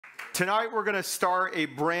Tonight we're going to start a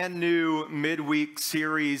brand new midweek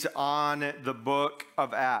series on the book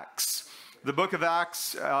of Acts. The book of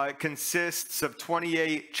Acts consists of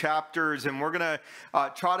 28 chapters, and we're going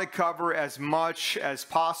to try to cover as much as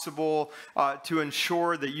possible to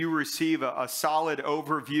ensure that you receive a solid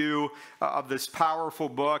overview of this powerful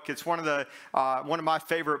book. It's one of my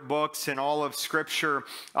favorite books in all of Scripture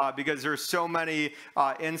because there's so many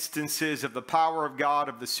instances of the power of God,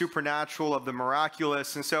 of the supernatural, of the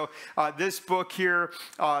miraculous. And so this book here,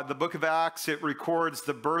 the book of Acts, it records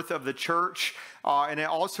the birth of the church. And it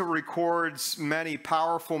also records many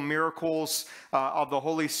powerful miracles of the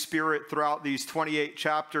Holy Spirit throughout these 28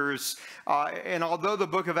 chapters. And although the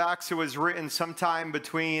book of Acts was written sometime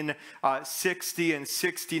between 60 and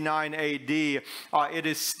 69 AD, it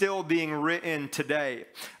is still being written today.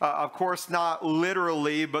 Of course, not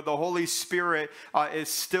literally, but the Holy Spirit is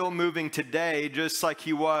still moving today, just like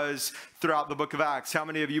he was throughout the book of Acts. How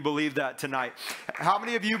many of you believe that tonight? How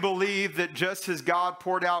many of you believe that just as God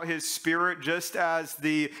poured out his Spirit, just as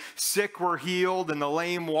the sick were healed and the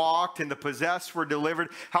lame walked and the possessed were delivered,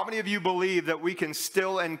 how many of you believe that we can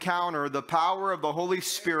still encounter the power of the Holy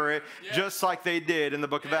Spirit just like they did in the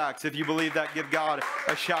book of Acts? If you believe that, give God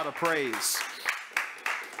a shout of praise.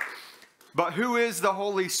 But who is the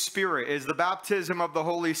Holy Spirit? Is the baptism of the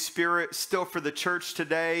Holy Spirit still for the church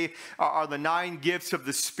today? Are the 9 gifts of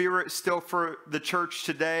the Spirit still for the church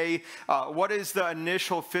today? What is the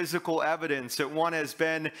initial physical evidence that one has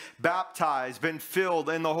been baptized, been filled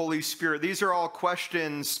in the Holy Spirit? These are all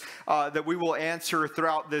questions that we will answer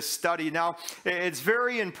throughout this study. Now, it's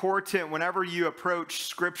very important whenever you approach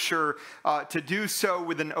Scripture to do so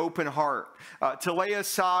with an open heart, to lay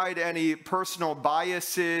aside any personal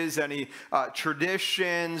biases, any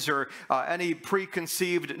traditions, or any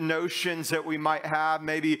preconceived notions that we might have,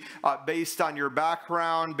 maybe based on your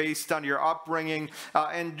background, based on your upbringing,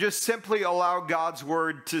 and just simply allow God's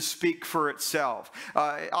word to speak for itself.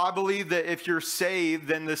 I believe that if you're saved,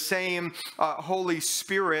 then the same Holy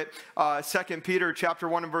Spirit, 2 Peter chapter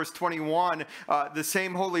 1 and verse 21, the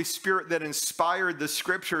same Holy Spirit that inspired the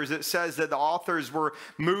scriptures, it says that the authors were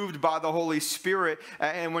moved by the Holy Spirit,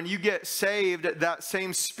 and when you get saved, that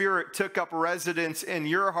same Spirit took up residence in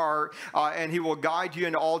your heart, and he will guide you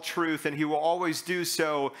into all truth, and he will always do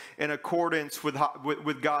so in accordance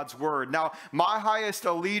with God's word. Now, my highest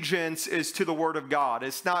allegiance is to the word of God.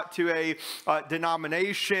 It's not to a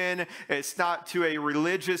denomination. It's not to a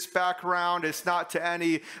religious background. It's not to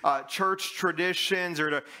any church traditions or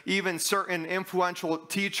to even certain influential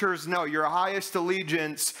teachers. No, your highest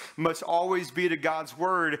allegiance must always be to God's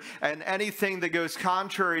word, and anything that goes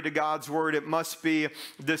contrary to God's word, it must be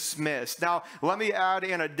dismissed. Now, let me add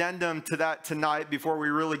an addendum to that tonight before we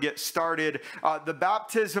really get started. The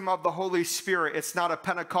baptism of the Holy Spirit, it's not a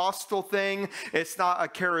Pentecostal thing. It's not a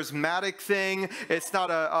charismatic thing. It's not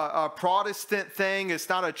a Protestant thing. It's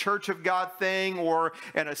not a Church of God thing or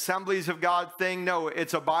an Assemblies of God thing. No,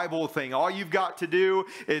 it's a Bible thing. All you've got to do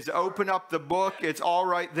is open up the book. It's all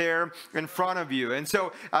right there in front of you. And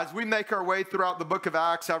so as we make our way throughout the book of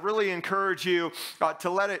Acts, I really encourage you to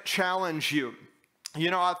let it challenge you. You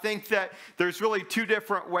know, I think that there's really 2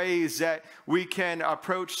 different ways that we can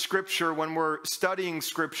approach Scripture when we're studying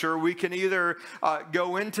Scripture. We can either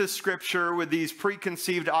go into Scripture with these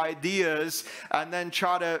preconceived ideas and then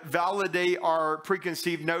try to validate our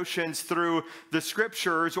preconceived notions through the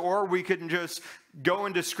Scriptures, or we can just go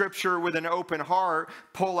into Scripture with an open heart,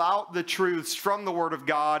 pull out the truths from the Word of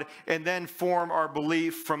God, and then form our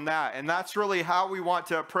belief from that. And that's really how we want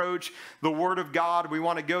to approach the Word of God. We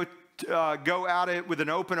want to go at it with an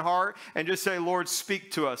open heart and just say, Lord, speak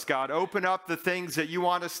to us, God. Open up the things that you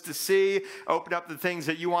want us to see. Open up the things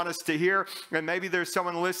that you want us to hear. And maybe there's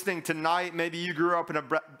someone listening tonight. Maybe you grew up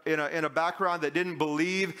in a background that didn't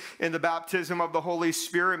believe in the baptism of the Holy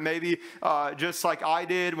Spirit. Maybe just like I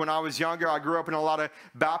did when I was younger, I grew up in a lot of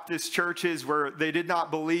Baptist churches where they did not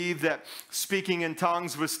believe that speaking in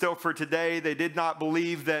tongues was still for today. They did not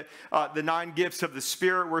believe that the 9 gifts of the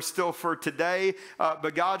Spirit were still for today.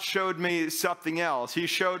 But God showed me something else. He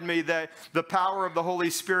showed me that the power of the Holy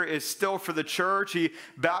Spirit is still for the church. He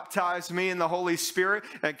baptized me in the Holy Spirit.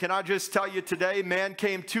 And can I just tell you today, man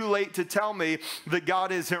came too late to tell me that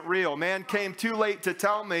God isn't real. Man came too late to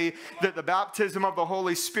tell me that the baptism of the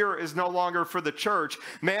Holy Spirit is no longer for the church.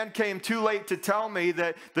 Man came too late to tell me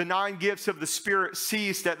that the 9 gifts of the Spirit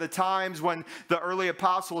ceased at the times when the early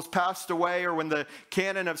apostles passed away or when the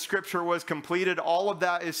canon of Scripture was completed. All of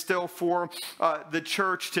that is still for the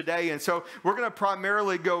church today. And so we're going to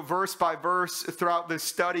primarily go verse by verse throughout this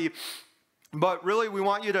study. But really, we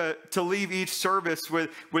want you to leave each service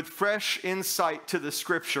with fresh insight to the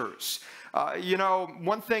Scriptures.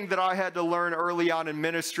 One thing that I had to learn early on in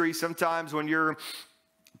ministry, sometimes when you're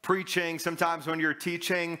preaching, sometimes when you're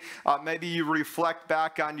teaching, maybe you reflect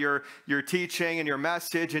back on your teaching and your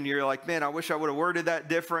message, and you're like, man, I wish I would have worded that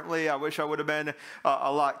differently. I wish I would have been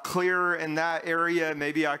a lot clearer in that area.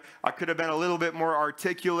 Maybe I could have been a little bit more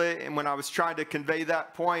articulate and when I was trying to convey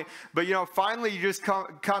that point. But finally you just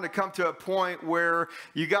kind of come to a point where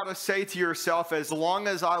you got to say to yourself, as long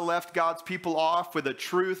as I left God's people off with a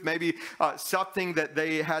truth, maybe something that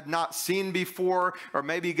they had not seen before, or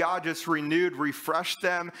maybe God just refreshed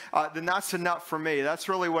them, then that's enough for me. That's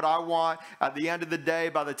really what I want at the end of the day.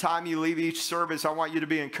 By the time you leave each service, I want you to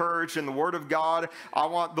be encouraged in the Word of God. I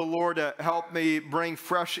want the Lord to help me bring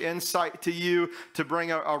fresh insight to you, to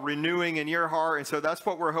bring a renewing in your heart. And so that's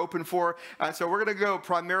what we're hoping for. And so we're going to go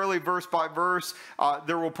primarily verse by verse.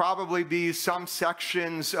 There will probably be some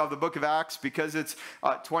sections of the book of Acts, because it's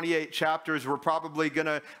 28 chapters. We're probably going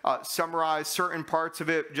to summarize certain parts of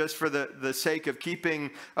it just for the sake of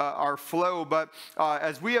keeping our flow. But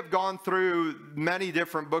as we have gone through many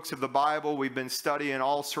different books of the Bible, we've been studying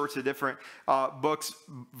all sorts of different books,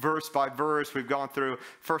 verse by verse. We've gone through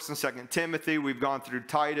 1st and 2nd Timothy. We've gone through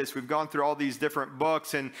Titus. We've gone through all these different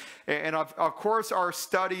books. And of course, our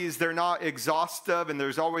studies, they're not exhaustive, and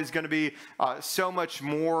there's always going to be so much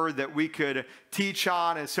more that we could teach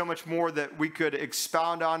on and so much more that we could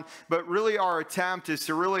expound on. But really, our attempt is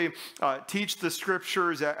to really teach the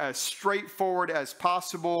scriptures as straightforward as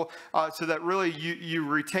possible, so that really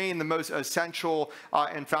you retain the most essential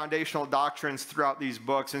and foundational doctrines throughout these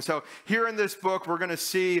books. And so here in this book, we're going to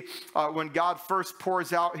see when God first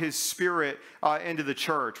pours out his Spirit into the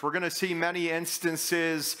church. We're going to see many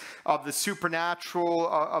instances of the supernatural,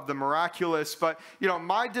 of the miraculous. But,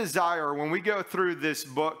 my desire when we go through this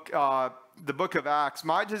book, the book of Acts,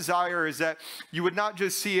 my desire is that you would not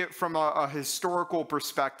just see it from a historical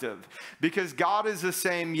perspective, because God is the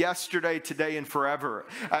same yesterday, today, and forever.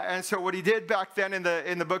 And so what he did back then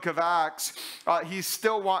in the book of Acts, he's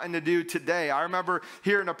still wanting to do today. I remember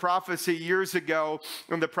hearing a prophecy years ago,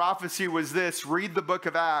 and the prophecy was this: read the book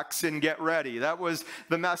of Acts and get ready. That was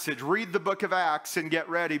the message. Read the book of Acts and get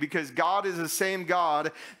ready, because God is the same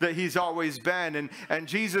God that he's always been. And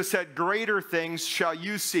Jesus said, greater things shall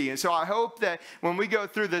you see. And so I hope that when we go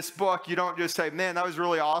through this book, you don't just say, man, that was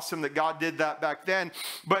really awesome that God did that back then,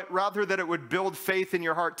 but rather that it would build faith in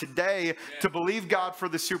your heart today to believe God for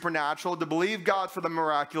the supernatural, to believe God for the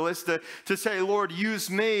miraculous, to say, Lord, use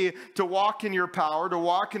me to walk in your power, to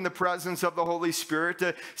walk in the presence of the Holy Spirit,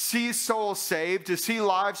 to see souls saved, to see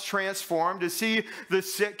lives transformed, to see the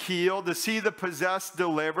sick healed, to see the possessed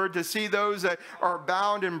delivered, to see those that are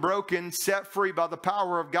bound and broken set free by the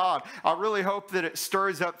power of God. I really hope that it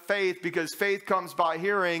stirs up faith, because faith comes by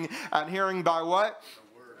hearing, and hearing by what?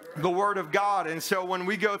 The Word of God. And so when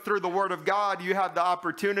we go through the Word of God, you have the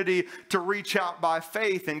opportunity to reach out by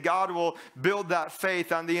faith, and God will build that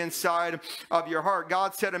faith on the inside of your heart.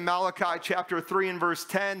 God said in Malachi chapter 3 and verse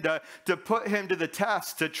 10 to put him to the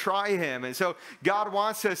test, to try him. And so God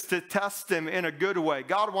wants us to test him in a good way.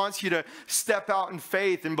 God wants you to step out in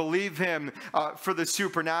faith and believe him for the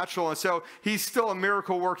supernatural. And so he's still a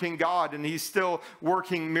miracle working God, and he's still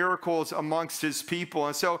working miracles amongst his people.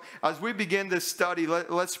 And so as we begin this study,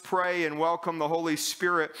 let's pray and welcome the Holy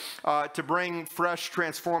Spirit to bring fresh,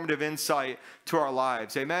 transformative insight to our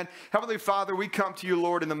lives. Amen. Heavenly Father, we come to you,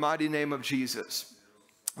 Lord, in the mighty name of Jesus.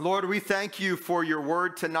 Lord, we thank you for your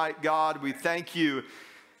word tonight, God. We thank you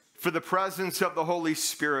for the presence of the Holy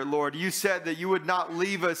Spirit, Lord. You said that you would not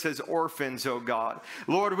leave us as orphans, oh God.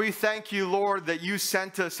 Lord, we thank you, Lord, that you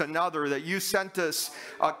sent us another, that you sent us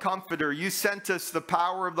a comforter. You sent us the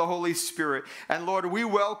power of the Holy Spirit. And Lord, we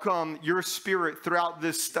welcome your Spirit throughout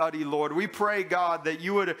this study, Lord. We pray, God, that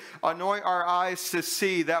you would anoint our eyes to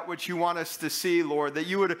see that which you want us to see, Lord, that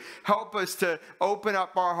you would help us to open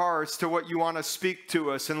up our hearts to what you want to speak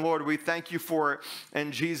to us. And Lord, we thank you for it.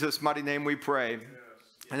 In Jesus' mighty name we pray.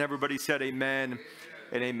 And everybody said amen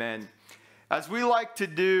and amen. As we like to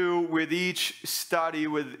do with each study,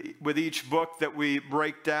 with each book that we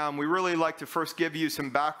break down, we really like to first give you some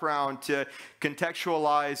background to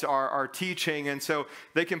contextualize our teaching. And so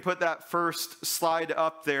they can put that first slide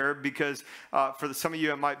up there, because for some of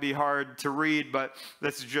you it might be hard to read, but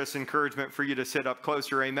this is just encouragement for you to sit up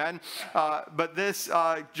closer, amen. But this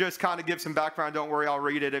just kind of gives some background. Don't worry, I'll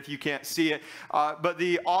read it if you can't see it. But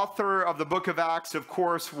the author of the book of Acts, of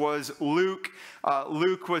course, was Luke.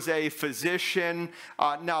 Luke was a physician.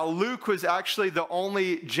 Now, Luke was actually the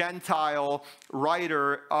only Gentile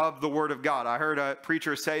writer of the Word of God. I heard a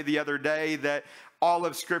preacher say the other day that all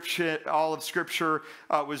of Scripture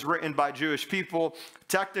was written by Jewish people.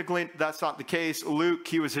 Technically, that's not the case. Luke,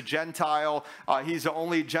 he was a Gentile. He's the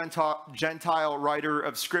only Gentile writer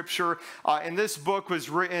of Scripture. And this book was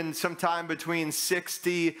written sometime between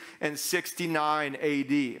 60 and 69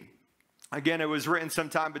 AD. Again, it was written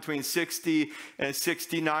sometime between 60 and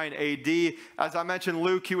 69 AD. As I mentioned,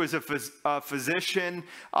 Luke, he was a physician,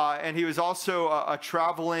 and he was also a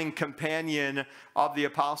traveling companion of the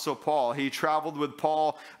Apostle Paul. He traveled with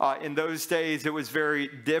Paul. In those days, it was very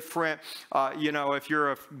different. If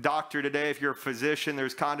you're a doctor today, if you're a physician,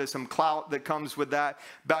 there's kind of some clout that comes with that.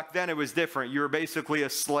 Back then, it was different. You were basically a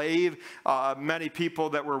slave. Many people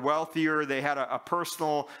that were wealthier, they had a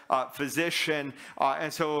personal physician.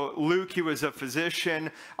 And so Luke, he was a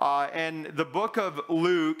physician. And the book of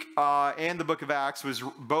Luke and the book of Acts was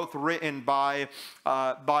both written by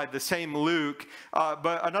the same Luke.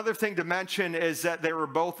 But another thing to mention is that they were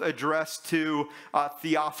both addressed to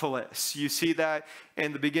Theophilus. You see that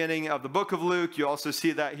in the beginning of the book of Luke. You also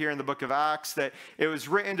see that here in the book of Acts, that it was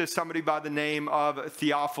written to somebody by the name of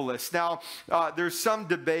Theophilus. Now, there's some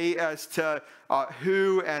debate as to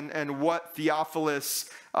who and what Theophilus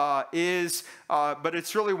is, but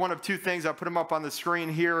it's really one of two things. I put them up on the screen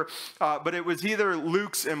here, but it was either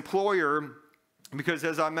Luke's employer, because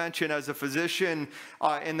as I mentioned, as a physician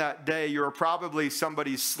in that day, you were probably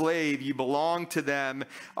somebody's slave. You belonged to them,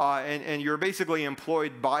 and you're basically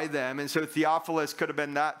employed by them. And so Theophilus could have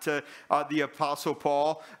been that to the Apostle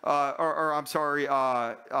Paul, to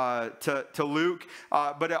Luke.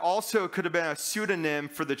 But it also could have been a pseudonym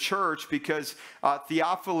for the church, because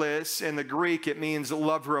Theophilus in the Greek, it means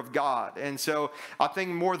lover of God. And so I think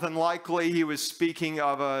more than likely he was speaking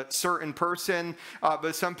of a certain person,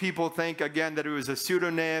 but some people think, again, that it was a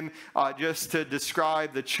pseudonym just to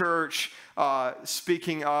describe the church,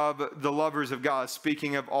 speaking of the lovers of God,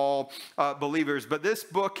 speaking of all believers. But this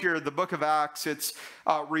book here, the book of Acts, it's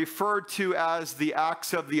referred to as the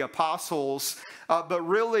Acts of the Apostles, but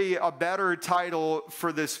really a better title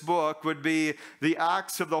for this book would be the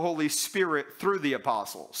Acts of the Holy Spirit through the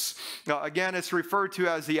Apostles. Now, again, it's referred to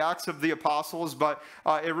as the Acts of the Apostles, but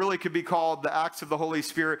it really could be called the Acts of the Holy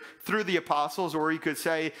Spirit through the Apostles, or you could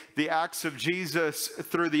say the Acts of Jesus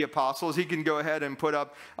through the Apostles. He can go ahead and put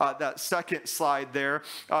up that second slide there.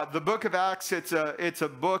 The book of Acts, it's a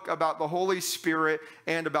book about the Holy Spirit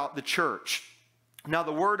and about the church. Now,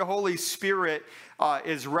 the word Holy Spirit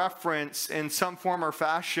is referenced in some form or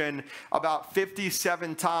fashion about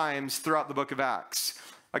 57 times throughout the book of Acts.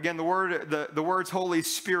 Again, the words Holy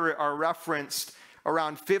Spirit are referenced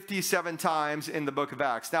around 57 times in the book of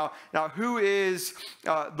Acts. Now who is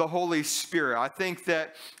the Holy Spirit? I think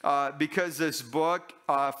that because this book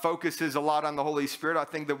focuses a lot on the Holy Spirit, I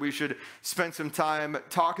think that we should spend some time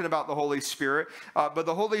talking about the Holy Spirit. But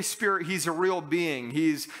the Holy Spirit, he's a real being.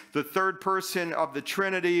 He's the third person of the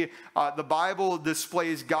Trinity. The Bible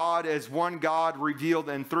displays God as one God revealed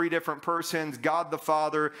in three different persons: God the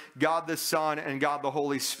Father, God the Son, and God the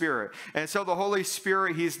Holy Spirit. And so the Holy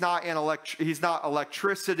Spirit, he's not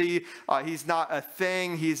electricity. He's not a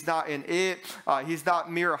thing. He's not an it. He's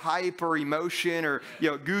not mere hype or emotion or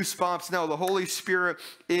goosebumps. No, the Holy Spirit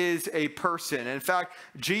is a person. In fact,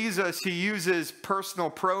 Jesus, he uses personal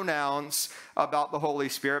pronouns about the Holy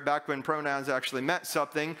Spirit back when pronouns actually meant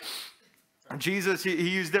something. Jesus, he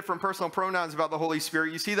used different personal pronouns about the Holy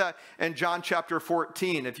Spirit. You see that in John chapter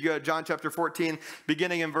 14. If you go to John chapter 14,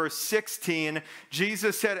 beginning in verse 16,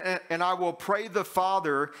 Jesus said, "And I will pray the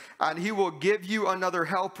Father, and he will give you another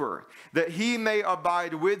helper, that he may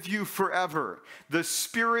abide with you forever, the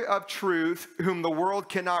Spirit of truth, whom the world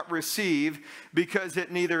cannot receive, because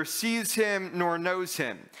it neither sees him nor knows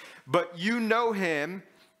him. But you know him,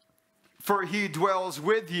 for he dwells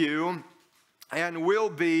with you and will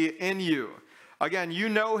be in you." Again, you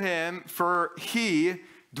know him, for he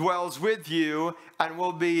dwells with you and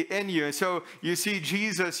will be in you. And so you see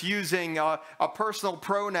Jesus using a personal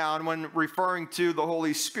pronoun when referring to the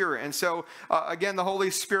Holy Spirit. And so, again, the Holy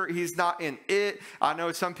Spirit, he's not an it. I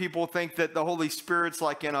know some people think that the Holy Spirit's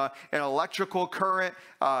like in an electrical current.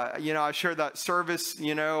 I shared that service,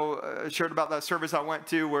 shared about that service I went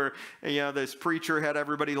to where, this preacher had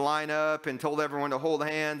everybody line up and told everyone to hold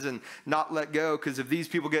hands and not let go, because if these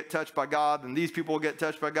people get touched by God, then these people will get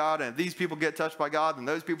touched by God, and if these people get touched by God, then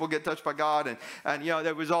those people get touched by God, and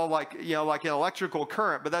that was all like an electrical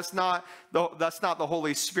current. But that's not the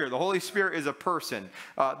Holy Spirit. The Holy Spirit is a person.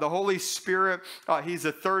 The Holy Spirit, he's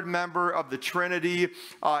a third member of the Trinity,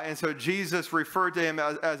 and so Jesus referred to him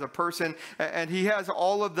as a person, and he has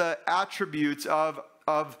all of the attributes of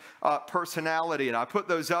of personality. And I put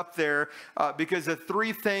those up there because the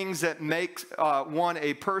three things that make one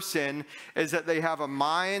a person is that they have a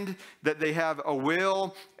mind, that they have a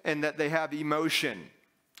will, and that they have emotion.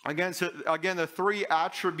 Again, the three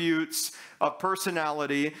attributes of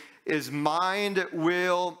personality is mind,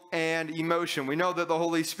 will, and emotion. We know that the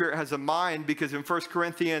Holy Spirit has a mind because in 1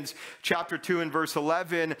 Corinthians chapter 2 and verse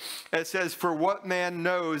 11, it says, "For what man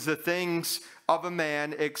knows the things of a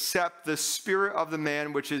man except the spirit of the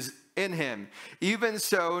man which is in him? Even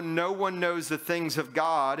so, no one knows the things of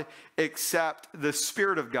God except the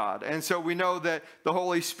Spirit of God." And so we know that the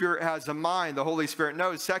Holy Spirit has a mind. The Holy Spirit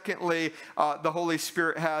knows. Secondly, the Holy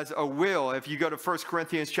Spirit has a will. If you go to 1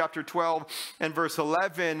 Corinthians chapter 12 and verse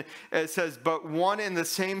 11, it says, "But one and the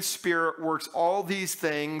same Spirit works all these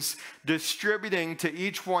things, distributing to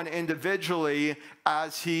each one individually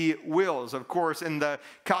as he wills." Of course, in the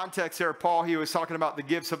context there, Paul, he was talking about the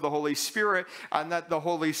gifts of the Holy Spirit, and that the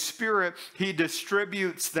Holy Spirit, he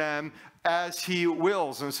distributes them as he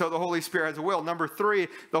wills. And so the Holy Spirit has a will. Number three,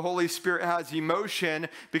 the Holy Spirit has emotion,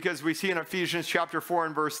 because we see in Ephesians chapter 4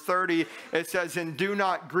 and verse 30, it says, "And do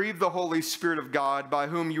not grieve the Holy Spirit of God, by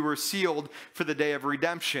whom you were sealed for the day of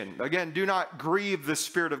redemption." Again, do not grieve the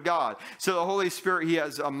Spirit of God. So the Holy Spirit, he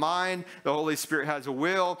has a mind, the Holy Spirit has a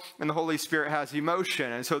will, and the Holy Spirit has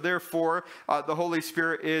emotion. And so therefore, the Holy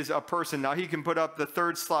Spirit is a person. Now he can put up the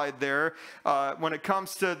third slide there. When it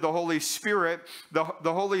comes to the Holy Spirit,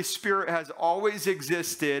 the Holy Spirit has always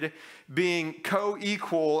existed, being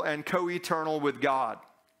co-equal and co-eternal with God.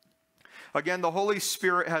 Again, the Holy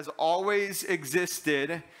Spirit has always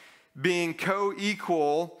existed, being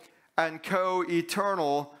co-equal and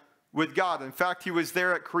co-eternal with God. In fact, he was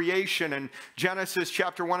there at creation. In Genesis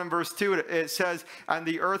chapter 1 and verse 2, it says, "And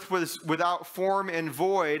the earth was without form and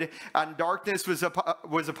void, and darkness was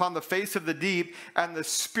upon the face of the deep, and the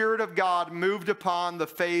Spirit of God moved upon the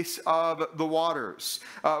face of the waters."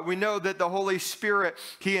 We know that the Holy Spirit,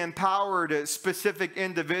 he empowered specific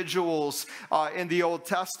individuals in the Old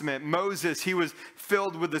Testament. Moses, he was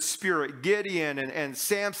filled with the Spirit. Gideon and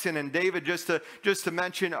Samson and David, just to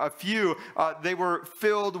mention a few, they were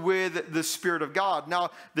filled with the Spirit of God.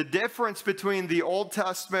 Now, the difference between the Old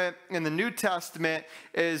Testament and the New Testament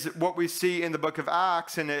is what we see in the book of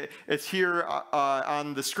Acts, and it's here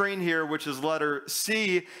on the screen here, which is letter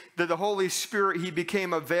C, that the Holy Spirit, he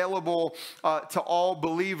became available to all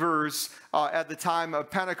believers at the time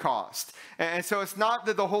of Pentecost. And so it's not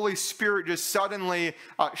that the Holy Spirit just suddenly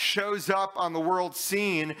shows up on the world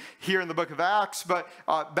scene here in the book of Acts, but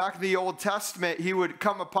back in the Old Testament, he would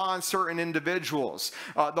come upon certain individuals.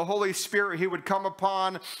 The Holy Spirit, he would come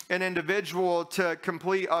upon an individual to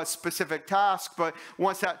complete a specific task, but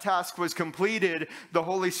once that task was completed, the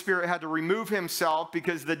Holy Spirit had to remove himself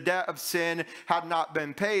because the debt of sin had not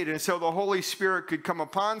been paid. And so the Holy Spirit could come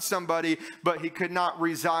upon somebody, but he could not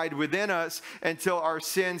reside within us until our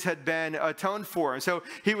sins had been atoned for. And so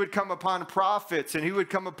he would come upon prophets, and he would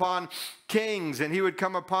come upon kings, and he would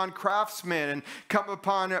come upon craftsmen and come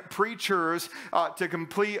upon preachers to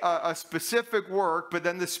complete a specific work, but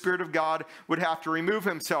then the Spirit of God would have to remove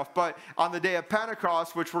himself. But on the day of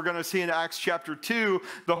Pentecost, which we're going to see in Acts chapter 2,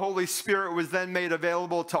 the Holy Spirit was then made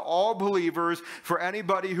available to all believers. For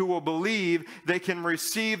anybody who will believe, they can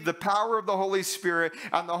receive the power of the Holy Spirit,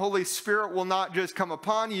 and the Holy Spirit will not just come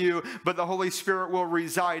upon you, but the Holy Spirit will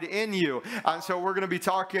reside in you. And so we're going to be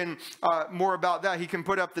talking more about that. He can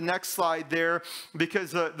put up the next slide there,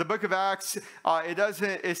 because the book of Acts,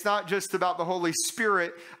 it's not just about the Holy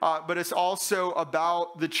Spirit, but it's also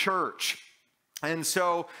about the church. And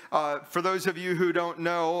so, for those of you who don't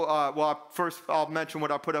know, first I'll mention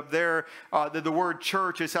what I put up there, that the word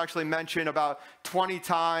church is actually mentioned about 20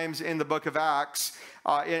 times in the book of Acts,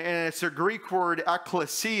 and it's a Greek word,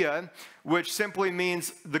 ekklesia, which simply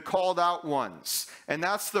means the called out ones. And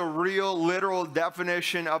that's the real literal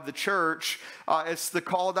definition of the church. It's the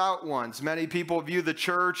called out ones. Many people view the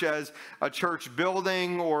church as a church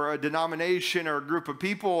building or a denomination or a group of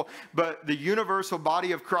people, but the universal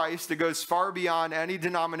body of Christ that goes far beyond any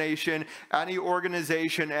denomination, any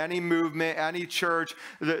organization, any movement, any church.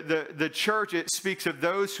 The church, it speaks of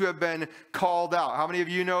those who have been called out. How many of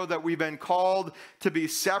you know that we've been called to be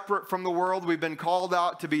separate from the world? We've been called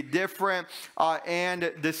out to be different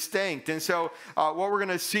and distinct. And so what we're going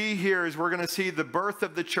to see here is we're going to see the birth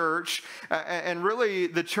of the church, and really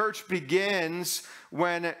the church begins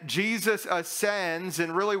when Jesus ascends,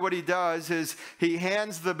 and really what he does is he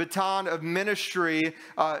hands the baton of ministry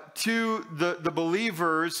to the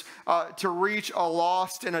believers to reach a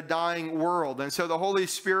lost and a dying world. And so the Holy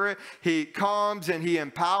Spirit, he comes and he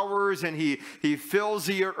empowers and he fills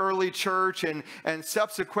the early church, and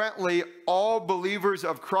subsequently all believers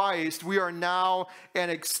of Christ, we are now an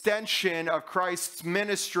extension of Christ's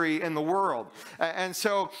ministry in the world. And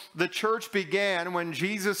so the church began when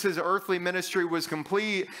Jesus' earthly ministry was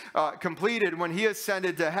completed. When he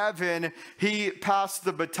ascended to heaven, he passed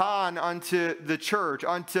the baton unto the church,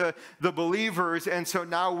 unto the believers. And so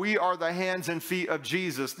now we are the hands and feet of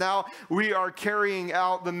Jesus. Now we are carrying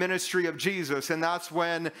out the ministry of Jesus. And that's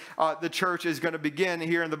when the church is going to begin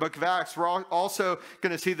here in the book of Acts. We're also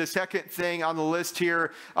going to see the second thing on the list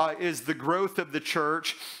here is the growth of the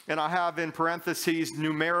church. And I have in parentheses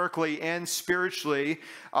numerically and spiritually.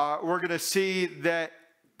 We're going to see that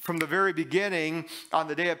from the very beginning, on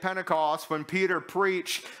the day of Pentecost, when Peter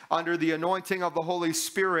preached under the anointing of the Holy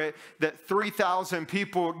Spirit, that 3,000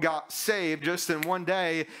 people got saved just in one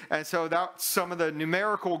day. And so that's some of the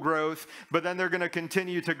numerical growth, but then they're going to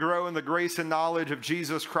continue to grow in the grace and knowledge of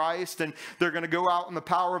Jesus Christ, and they're going to go out in the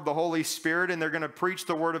power of the Holy Spirit, and they're going to preach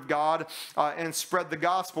the Word of God and spread the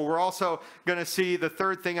gospel. We're also going to see the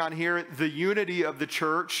third thing on here, the unity of the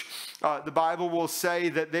church. The Bible will say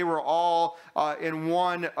that they were all in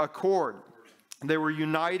one accord. They were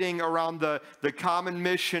uniting around the common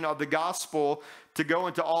mission of the gospel to go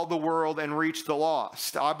into all the world and reach the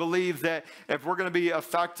lost. I believe that if we're going to be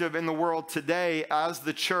effective in the world today as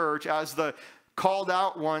the church, as the called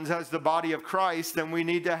out ones, as the body of Christ, then we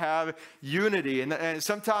need to have unity. And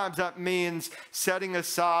sometimes that means setting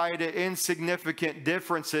aside insignificant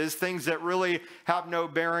differences, things that really have no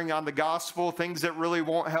bearing on the gospel, things that really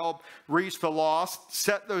won't help reach the lost.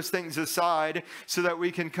 Set those things aside so that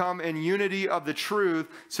we can come in unity of the truth,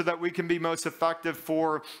 so that we can be most effective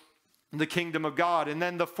for the kingdom of God. And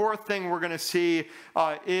then the fourth thing we're going to see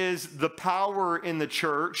is the power in the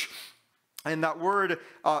church. And that word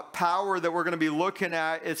power that we're going to be looking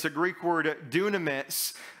at, it's a Greek word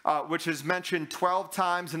dunamis, which is mentioned 12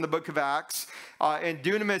 times in the book of Acts. And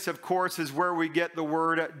dunamis, of course, is where we get the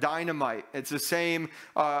word dynamite. It's the same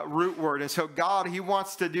root word. And so God, he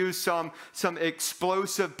wants to do some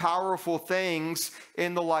explosive, powerful things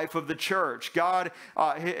in the life of the church. God,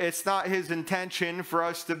 it's not his intention for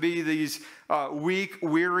us to be these weak,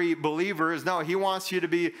 weary believers. No, he wants you to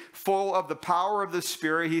be full of the power of the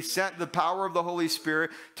Spirit. He sent the power of the Holy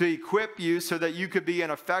Spirit to equip you so that you could be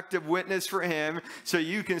an effective witness for him, so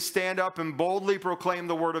you can stand up and boldly proclaim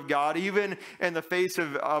the word of God, even in the face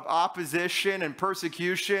of opposition and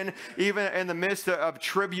persecution, even in the midst of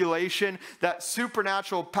tribulation. That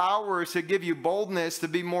supernatural power is to give you boldness to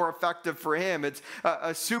be more effective for him. It's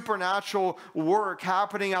a supernatural work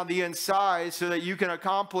happening on the inside so that you can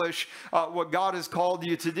accomplish what God has called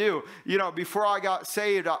you to do. You know, before I got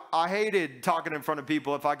saved, I hated talking in front of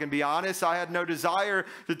people, if I can be honest. I had no desire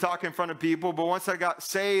to talk in front of people, but once I got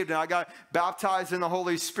saved and I got baptized in the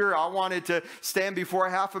Holy Spirit, I wanted to stand before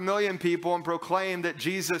 500,000 people and proclaim that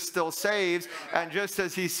Jesus still saves, and just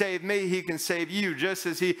as he saved me, he can save you. Just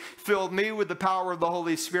as he filled me with the power of the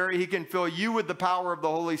Holy Spirit, he can fill you with the power of the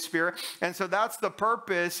Holy Spirit. And so that's the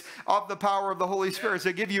purpose of the power of the Holy Spirit, is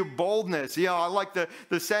to give you boldness. You know, I like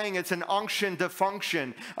the saying, it's an unction to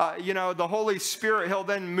function. You know, the Holy Spirit, he'll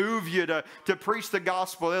then move you to preach the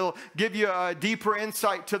gospel. He'll give you a deeper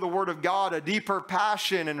insight to the Word of God, a deeper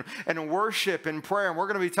passion and worship and prayer. And we're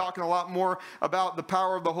going to be talking a lot more about the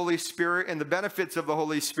power of the Holy Spirit and the benefits of the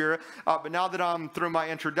Holy Spirit. But now that I'm through my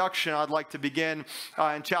introduction, I'd like to begin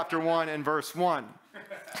in chapter 1 and verse 1.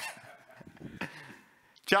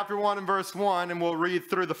 Chapter 1 and verse 1, and we'll read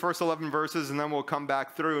through the first 11 verses, and then we'll come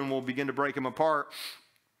back through and we'll begin to break them apart.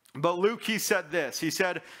 But Luke, he said this. He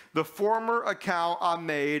said, "The former account I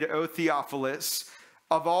made, O Theophilus,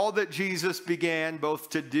 of all that Jesus began both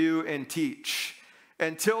to do and teach,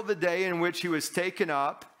 until the day in which he was taken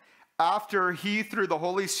up, after he through the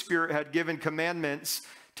Holy Spirit had given commandments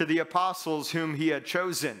to the apostles whom he had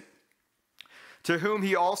chosen, to whom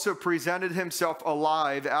he also presented himself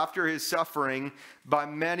alive after his suffering by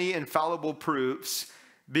many infallible proofs,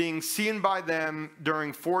 being seen by them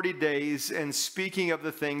during 40 days and speaking of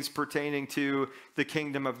the things pertaining to the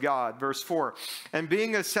kingdom of God." Verse 4, "And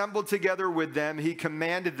being assembled together with them, he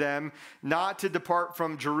commanded them not to depart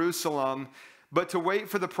from Jerusalem, but to wait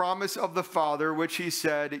for the promise of the Father, which he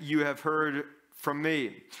said, 'You have heard from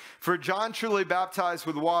me. For John truly baptized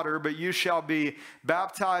with water, but you shall be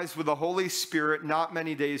baptized with the Holy Spirit not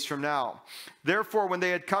many days from now.' Therefore, when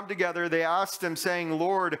they had come together, they asked him, saying,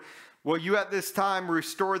 'Lord, will you at this time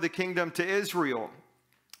restore the kingdom to Israel?'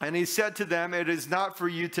 And he said to them, it is not for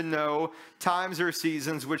you to know times or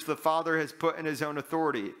seasons which the Father has put in his own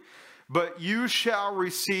authority, but you shall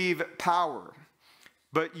receive power.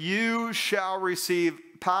 But you shall receive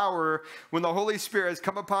power when the Holy Spirit has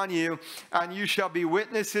come upon you, and you shall be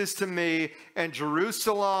witnesses to me in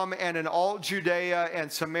Jerusalem and in all Judea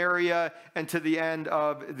and Samaria and to the end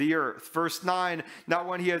of the earth. Verse 9, now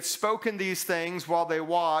when he had spoken these things while they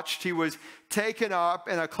watched, he was taken up,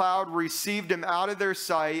 and a cloud received him out of their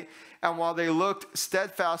sight. And while they looked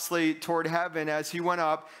steadfastly toward heaven as he went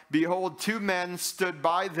up, behold, two men stood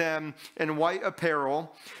by them in white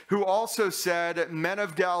apparel, who also said, Men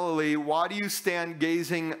of Galilee, why do you stand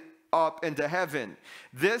gazing up into heaven?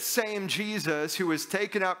 This same Jesus who was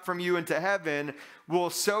taken up from you into heaven will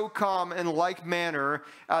so come in like manner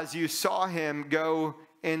as you saw him go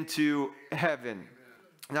into heaven.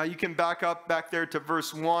 Now you can back there to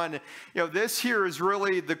verse 1. This here is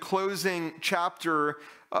really the closing chapter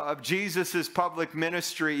of Jesus' public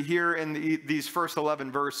ministry here in these first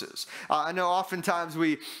 11 verses. I know oftentimes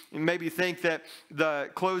we maybe think that the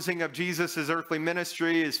closing of Jesus' earthly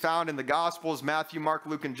ministry is found in the Gospels, Matthew, Mark,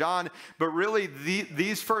 Luke, and John, but really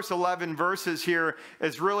these first 11 verses here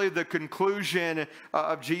is really the conclusion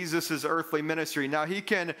of Jesus' earthly ministry. Now he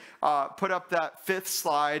can put up that fifth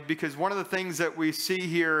slide, because one of the things that we see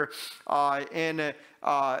here in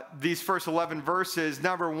these first 11 verses,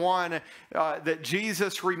 number one, that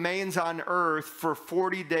Jesus remains on earth for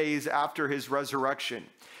 40 days after his resurrection.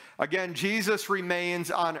 Again, Jesus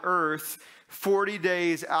remains on earth 40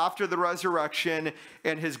 days after the resurrection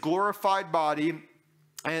in his glorified body.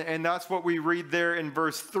 And that's what we read there in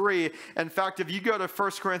verse 3. In fact, if you go to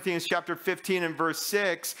 1 Corinthians chapter 15 and verse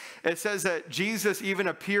 6, it says that Jesus even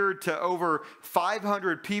appeared to over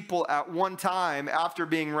 500 people at one time after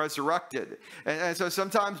being resurrected. And so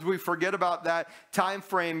sometimes we forget about that time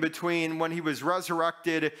frame between when he was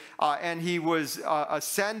resurrected and he was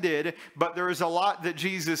ascended. But there is a lot that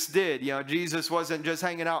Jesus did. Jesus wasn't just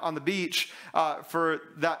hanging out on the beach for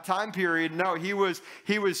that time period. No, he was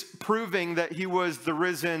proving that he was the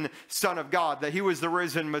risen Son of God, that he was the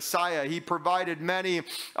risen Messiah. He provided many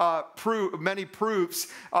proofs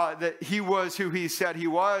that he was who he said he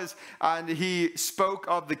was, and he spoke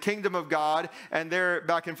of the kingdom of God. And there,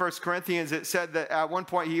 back in 1 Corinthians, it said that at one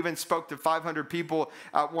point he even spoke to 500 people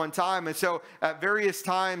at one time. And so at various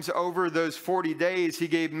times over those 40 days, he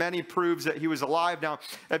gave many proofs that he was alive. Now,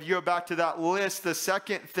 if you go back to that list, the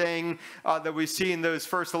second thing that we see in those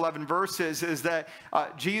first 11 verses is that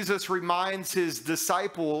Jesus reminds his disciples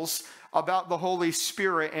about the Holy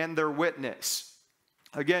Spirit and their witness.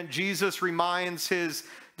 Again, Jesus reminds his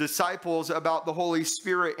disciples about the Holy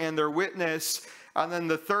Spirit and their witness. And then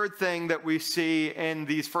the third thing that we see in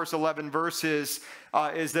these first 11 verses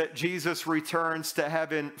is that Jesus returns to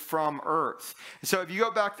heaven from earth. So if you go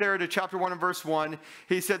back there to chapter 1 and verse 1,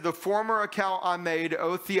 he said, the former account I made,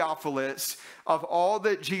 O Theophilus, of all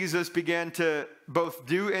that Jesus began to both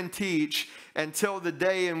do and teach until the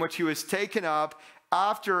day in which he was taken up,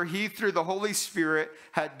 after he, through the Holy Spirit,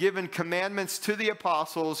 had given commandments to the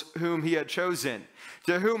apostles whom he had chosen,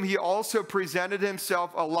 to whom he also presented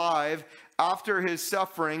himself alive after his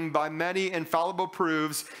suffering by many infallible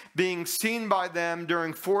proofs, being seen by them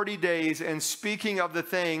during 40 days and speaking of the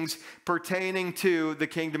things pertaining to the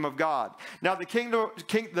kingdom of God. Now, the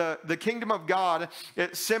kingdom of God,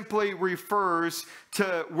 it simply refers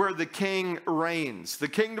to where the king reigns. The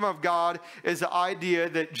kingdom of God is the idea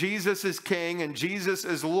that Jesus is king and Jesus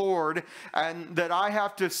is Lord, and that I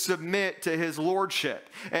have to submit to his lordship.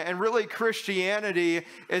 And really, Christianity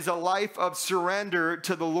is a life of surrender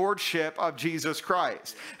to the lordship of Jesus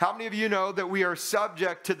Christ. How many of you know that we are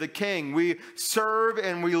subject to the king? We serve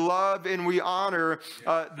and we love and we honor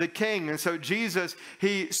the king. And so Jesus,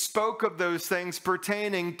 he spoke of those things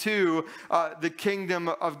pertaining to the kingdom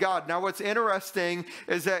of God. Now, what's interesting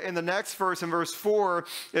is that in the next verse, in verse 4,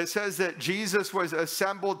 it says that Jesus was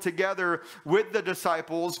assembled together with the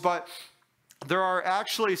disciples, but there are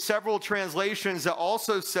actually several translations that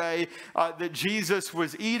also say that Jesus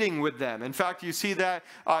was eating with them. In fact, you see that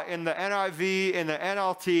in the NIV, in the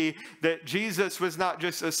NLT, that Jesus was not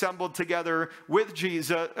just assembled together with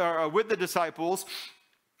with the disciples,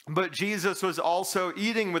 but Jesus was also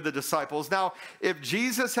eating with the disciples. Now, if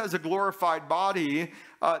Jesus has a glorified body,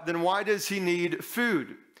 then why does he need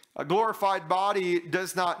food? A glorified body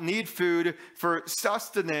does not need food for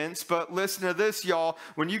sustenance, but listen to this, y'all.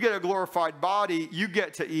 When you get a glorified body, you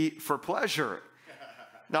get to eat for pleasure.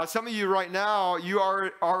 Now, some of you right now, you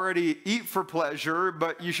already eat for pleasure,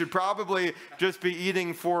 but you should probably just be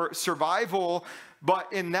eating for survival.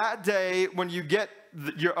 But in that day, when you get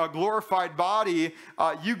a glorified body,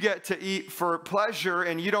 you get to eat for pleasure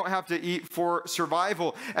and you don't have to eat for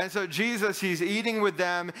survival. And so Jesus, he's eating with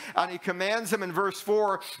them and he commands them in verse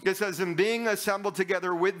 4. It says, and being assembled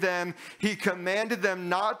together with them, he commanded them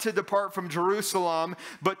not to depart from Jerusalem,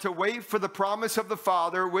 but to wait for the promise of the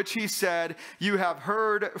Father, which he said, you have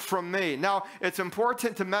heard from me. Now, it's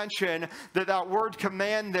important to mention that that word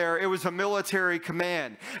command there, it was a military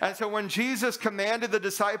command. And so when Jesus commanded the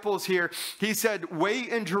disciples here, he said, wait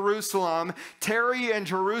in Jerusalem, tarry in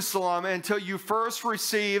Jerusalem until you first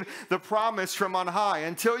receive the promise from on high,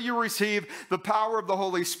 until you receive the power of the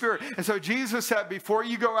Holy Spirit. And so Jesus said, before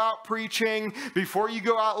you go out preaching, before you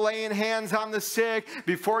go out laying hands on the sick,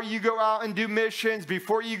 before you go out and do missions,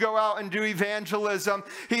 before you go out and do evangelism,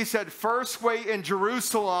 he said, first wait in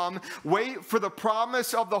Jerusalem, wait for the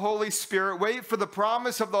promise of the Holy Spirit, wait for the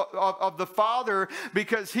promise of the Father,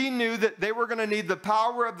 because he knew that they were going to need the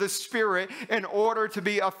power of the Spirit in order to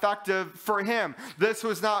be effective for him. This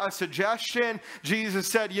was not a suggestion. Jesus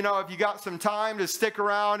said, you know, if you got some time to stick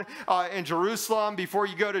around in Jerusalem before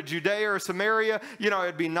you go to Judea or Samaria, you know,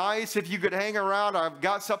 it'd be nice if you could hang around. I've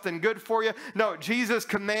got something good for you. No, Jesus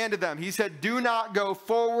commanded them. He said, do not go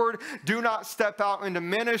forward. Do not step out into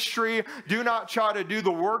ministry. Do not try to do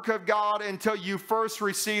the work of God until you first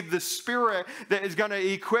receive the Spirit that is going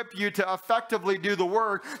to equip you to effectively do the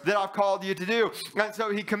work that I've called you to do. And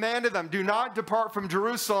so he commanded them, do not depart from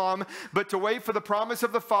Jerusalem, but to wait for the promise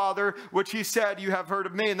of the Father, which he said, you have heard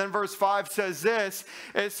of me. And then verse 5 says this,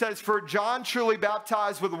 it says, for John truly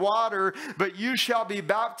baptized with water, but you shall be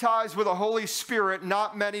baptized with the Holy Spirit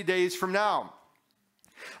not many days from now.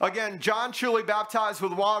 Again, John truly baptized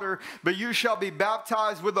with water, but you shall be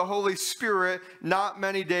baptized with the Holy Spirit not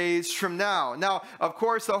many days from now. Now, of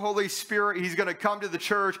course, the Holy Spirit, he's going to come to the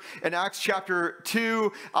church in Acts chapter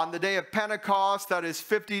 2 on the day of Pentecost. That is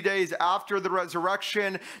 50 days after the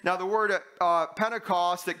resurrection. Now, the word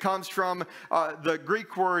Pentecost, it comes from the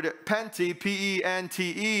Greek word pente,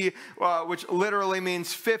 P-E-N-T-E, which literally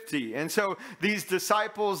means 50. And so these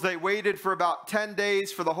disciples, they waited for about 10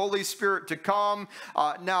 days for the Holy Spirit to come.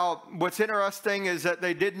 Now, what's interesting is that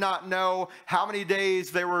they did not know how many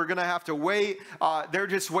days they were going to have to wait. They're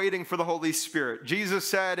just waiting for the Holy Spirit. Jesus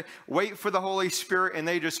said, wait for the Holy Spirit, and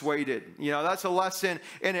they just waited. You know, that's a lesson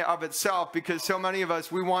in and of itself, because so many of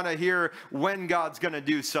us, we want to hear when God's going to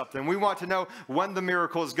do something. We want to know when the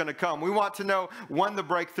miracle is going to come. We want to know when the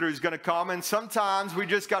breakthrough is going to come. And sometimes we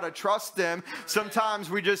just got to trust him. Sometimes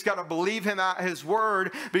we just got to believe him at his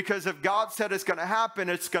word, because if God said it's going to happen,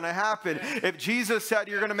 it's going to happen. If Jesus said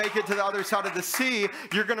you're going to make it to the other side of the sea,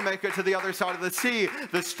 you're going to make it to the other side of the sea.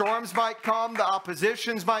 The storms might come, the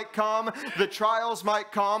oppositions might come, the trials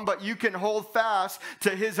might come, but you can hold fast to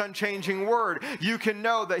his unchanging word. You can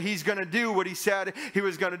know that he's going to do what he said he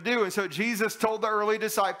was going to do. And so Jesus told the early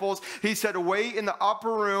disciples, he said, wait in the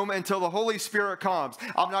upper room until the Holy Spirit comes.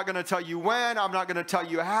 I'm not going to tell you when. I'm not going to tell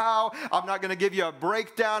you how. I'm not going to give you a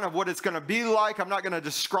breakdown of what it's going to be like. I'm not going to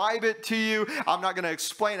describe it to you. I'm not going to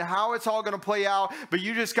explain how it's all going to play out, but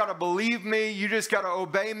you just got to believe me. You just got to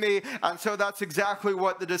obey me. And so that's exactly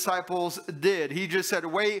what the disciples did. He just said,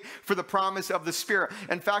 wait for the promise of the Spirit.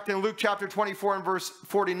 In fact, in Luke chapter 24 and verse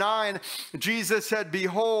 49, Jesus said,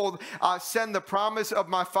 behold, I send the promise of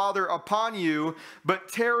my Father upon you, but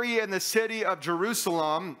tarry in the city of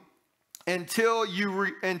Jerusalem until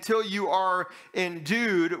you are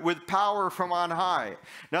endued with power from on high.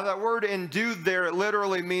 Now that word endued there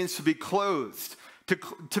literally means to be clothed.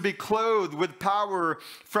 To be clothed with power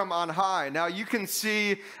from on high. Now you can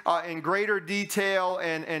see in greater detail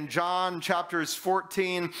in John chapters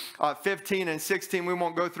 14, 15, and 16. We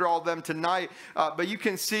won't go through all of them tonight, but you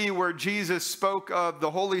can see where Jesus spoke of the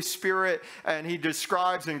Holy Spirit, and he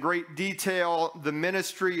describes in great detail the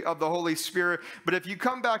ministry of the Holy Spirit. But if you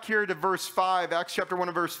come back here to verse 5, Acts chapter 1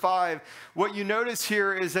 and verse 5, what you notice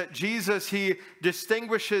here is that Jesus, he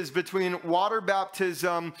distinguishes between water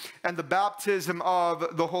baptism and the baptism of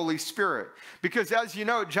the Holy Spirit. Because as you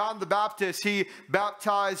know, John the Baptist, he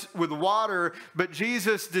baptized with water, but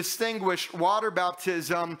Jesus distinguished water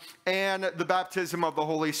baptism and the baptism of the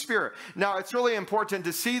Holy Spirit. Now, it's really important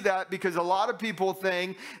to see that, because a lot of people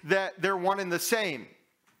think that they're one and the same.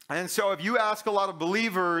 And so if you ask a lot of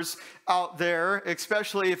believers out there,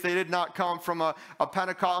 especially if they did not come from a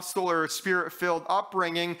Pentecostal or a Spirit-filled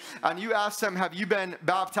upbringing, and you ask them, have you been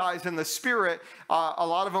baptized in the Spirit? A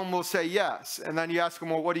lot of them will say yes. And then you ask them,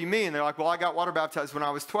 well, what do you mean? They're like, well, I got water baptized when I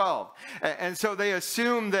was 12. And so they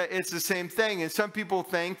assume that it's the same thing. And some people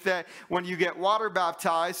think that when you get water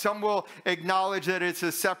baptized, some will acknowledge that it's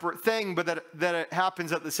a separate thing, but that it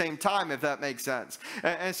happens at the same time, if that makes sense.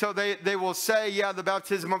 And so they will say, yeah, the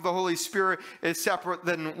baptism of the Holy Spirit is separate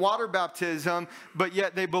than water baptism, but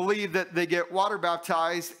yet they believe that they get water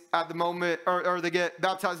baptized at the moment, or they get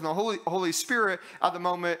baptized in the Holy Spirit at the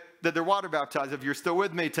moment that they're water baptized, if you're still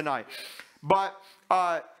with me tonight. But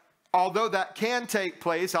although that can take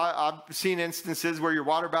place, I've seen instances where you're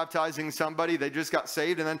water baptizing somebody, they just got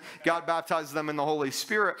saved, and then God baptizes them in the Holy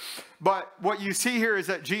Spirit. But what you see here is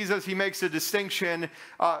that Jesus, he makes a distinction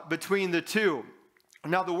between the two.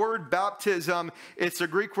 Now, the word baptism, it's the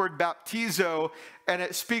Greek word baptizo, and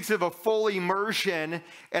it speaks of a full immersion,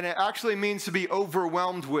 and it actually means to be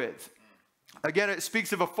overwhelmed with. Again, it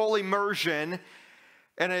speaks of a full immersion,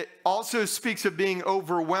 and it also speaks of being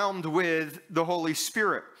overwhelmed with the Holy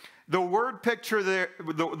Spirit. The word picture there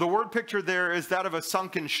is that of a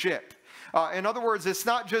sunken ship. In other words, it's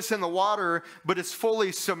not just in the water, but it's fully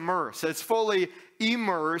submersed. It's fully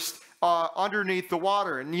immersed underneath the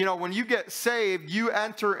water. And you know, when you get saved, you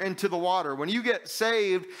enter into the water. When you get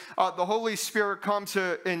saved, the Holy Spirit comes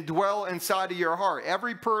to indwell inside of your heart.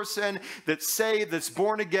 Every person that's saved, that's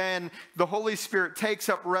born again, the Holy Spirit takes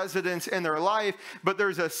up residence in their life. But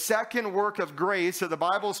there's a second work of grace that the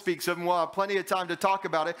Bible speaks of, and we'll have plenty of time to talk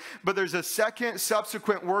about it. But there's a second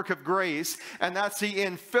subsequent work of grace, and that's the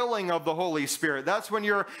infilling of the Holy Spirit. That's when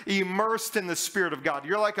you're immersed in the Spirit of God.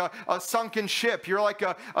 You're like a sunken ship. You're like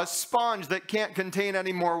a sponge that can't contain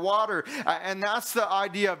any more water. And that's the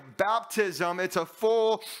idea of baptism. It's a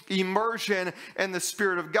full immersion in the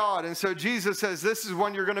Spirit of God. And so Jesus says this is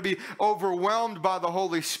when you're going to be overwhelmed by the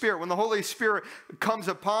Holy Spirit. When the Holy Spirit comes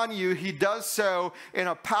upon you, he does so in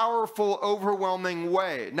a powerful, overwhelming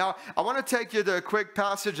way. Now, I want to take you to a quick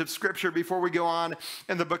passage of Scripture before we go on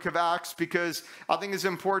in the book of Acts, because I think it's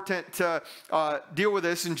important to deal with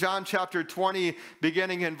this in John chapter 20,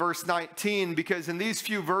 beginning in verse 19, because in these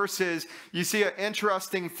few verses, you see an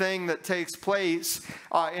interesting thing that takes place,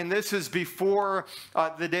 and this is before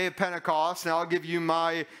the day of Pentecost, and I'll give you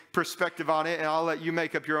my perspective on it, and I'll let you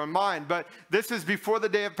make up your own mind. But this is before the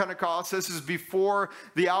day of Pentecost. This is before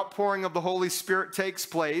the outpouring of the Holy Spirit takes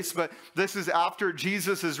place, but this is after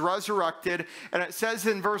Jesus is resurrected. And it says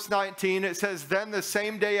in verse 19, it says, "Then the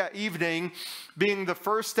same day at evening, being the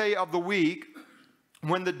first day of the week,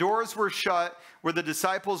 when the doors were shut where the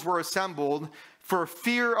disciples were assembled, for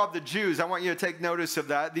fear of the Jews." I want you to take notice of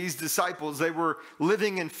that. These disciples, they were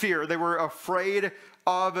living in fear. They were afraid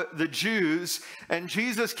of the Jews. And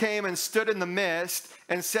Jesus came and stood in the midst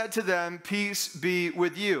and said to them, "Peace be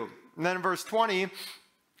with you." And then in verse 20,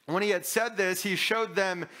 when he had said this, he showed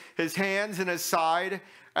them his hands and his side.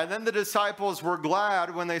 And then the disciples were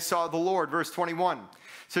glad when they saw the Lord. Verse 21.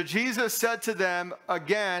 So Jesus said to them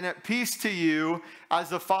again, "Peace to you. As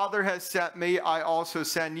the Father has sent me, I also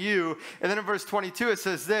send you." And then in verse 22, it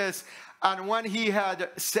says this, "And when he had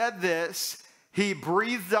said this, he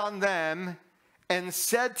breathed on them and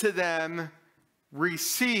said to them,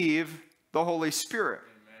 'Receive the Holy Spirit.'"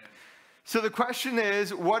 Amen. So the question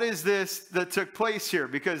is, what is this that took place here?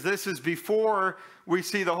 Because this is before we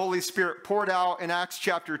see the Holy Spirit poured out in Acts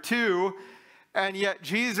chapter 2. And yet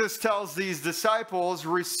Jesus tells these disciples,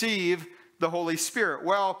 receive the Holy Spirit.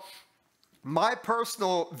 Well, my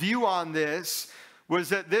personal view on this was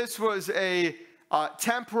that this was a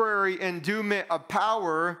temporary endowment of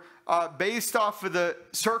power based off of the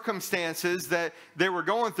circumstances that they were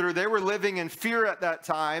going through. They were living in fear at that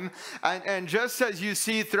time. And just as you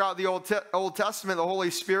see throughout the Old Testament, the Holy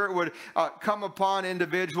Spirit would come upon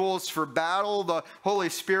individuals for battle. The Holy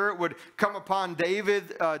Spirit would come upon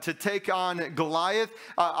David to take on Goliath.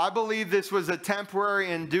 I believe this was a temporary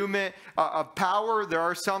endowment of power. There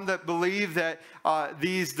are some that believe that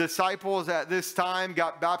these disciples at this time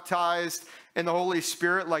got baptized in the Holy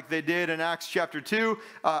Spirit like they did in Acts chapter 2.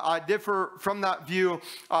 I differ from that view,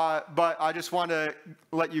 but I just want to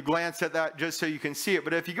let you glance at that just so you can see it.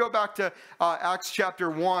 But if you go back to Acts chapter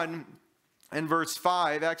 1 and verse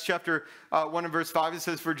 5, Acts chapter 1 and verse 5, it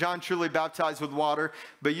says, "For John truly baptized with water,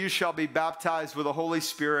 but you shall be baptized with the Holy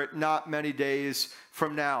Spirit not many days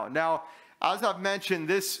from now." Now, as I've mentioned,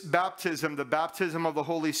 this baptism, the baptism of the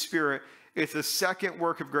Holy Spirit, it's a second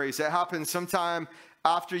work of grace. It happens sometime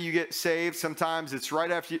after you get saved. Sometimes it's right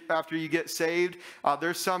after you get saved.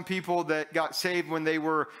 There's some people that got saved when they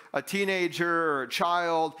were a teenager or a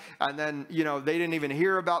child, and then, they didn't even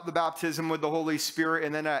hear about the baptism with the Holy Spirit,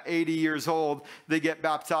 and then at 80 years old, they get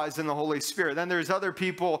baptized in the Holy Spirit. Then there's other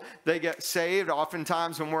people, they get saved.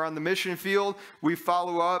 Oftentimes when we're on the mission field, we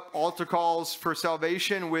follow up altar calls for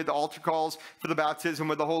salvation with altar calls for the baptism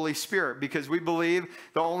with the Holy Spirit, because we believe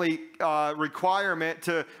the only requirement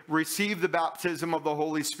to receive the baptism of the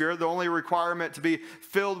Holy Spirit, the only requirement to be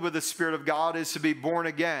filled with the Spirit of God, is to be born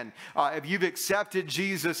again. If you've accepted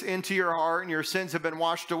Jesus into your heart and your sins have been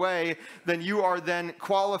washed away, then you are then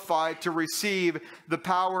qualified to receive the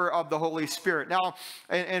power of the Holy Spirit. Now,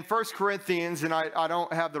 in 1 Corinthians, and I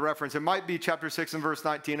don't have the reference, it might be chapter 6 and verse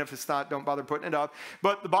 19. If it's not, don't bother putting it up.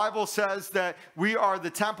 But the Bible says that we are the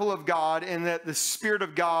temple of God and that the Spirit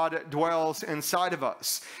of God dwells inside of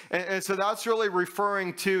us. And so that's really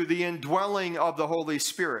referring to the indwelling of the Holy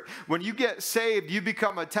Spirit. When you get saved, you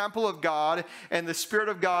become a temple of God, and the Spirit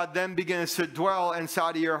of God then begins to dwell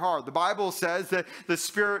inside of your heart. The Bible says that the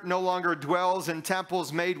Spirit no longer dwells in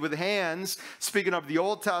temples made with hands, speaking of the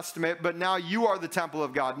Old Testament, but now you are the temple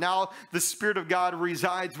of God. Now the Spirit of God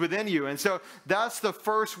resides within you. And so that's the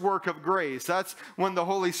first work of grace. That's when the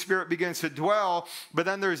Holy Spirit begins to dwell. But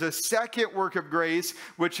then there's a second work of grace,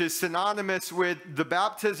 which is synonymous with the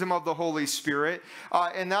baptism of the Holy Spirit.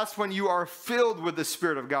 And that's when you are filled with the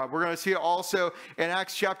Spirit of God. We're going to see it also in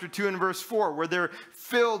Acts chapter 2 and verse 4, where they're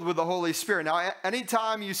filled with the Holy Spirit. Now,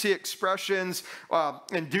 anytime you see expressions,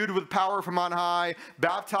 endued with power from on high,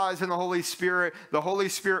 baptized in the Holy Spirit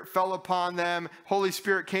fell upon them, Holy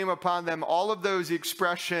Spirit came upon them, all of those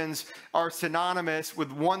expressions are synonymous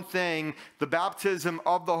with one thing, the baptism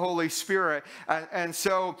of the Holy Spirit. And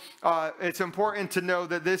so it's important to know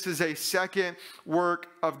that this is a second work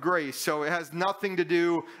of grace. So it has nothing to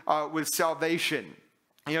do with salvation.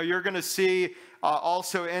 You're going to see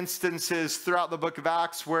also instances throughout the book of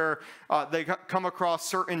Acts where they come across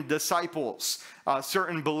certain disciples,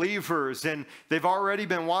 certain believers, and they've already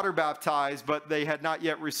been water baptized, but they had not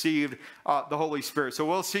yet received the Holy Spirit. So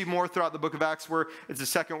we'll see more throughout the book of Acts where it's a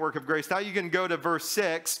second work of grace. Now you can go to verse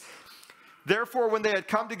 6. Therefore, when they had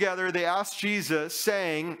come together, they asked Jesus,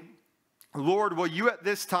 saying, Lord, will you at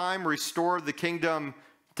this time restore the kingdom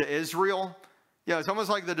to Israel? It's almost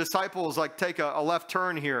like the disciples take a left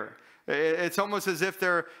turn here. It's almost as if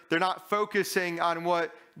they're not focusing on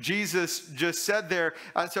what Jesus just said there.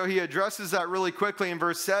 And so he addresses that really quickly in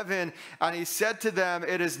verse 7. And he said to them,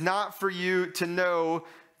 it is not for you to know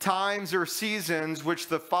times or seasons which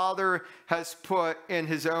the Father has put in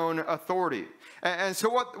his own authority. And so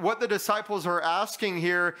what the disciples are asking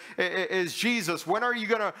here is, Jesus, when are you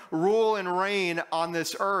going to rule and reign on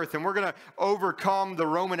this earth? And we're going to overcome the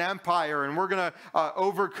Roman Empire, and we're going to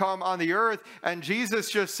overcome on the earth. And Jesus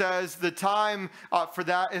just says the time for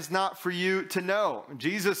that is not for you to know.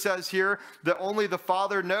 Jesus says here that only the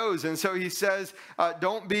Father knows. And so he says,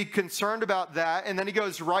 don't be concerned about that. And then he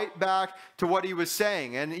goes right back to what he was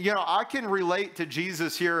saying. And, I can relate to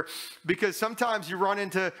Jesus here, because sometimes you run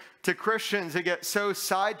into Christians that get so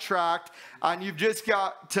sidetracked, and you've just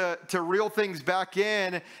got to reel things back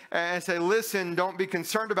in and say, listen, don't be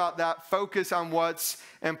concerned about that. Focus on what's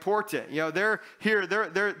important. They're here,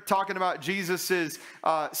 they're talking about Jesus's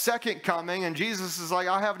second coming, and Jesus is like,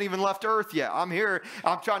 I haven't even left earth yet. I'm here.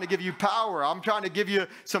 I'm trying to give you power. I'm trying to give you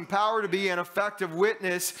some power to be an effective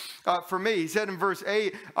witness for me. He said in verse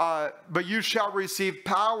 8, but you shall receive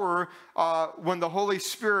power when the Holy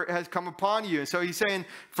Spirit has come upon you. And so he's saying,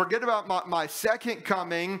 forget about my second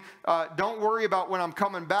coming. Don't worry about when I'm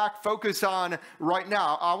coming back. Focus on right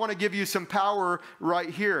now. I want to give you some power right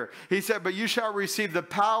here. He said, but you shall receive the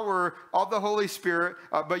power of the Holy Spirit,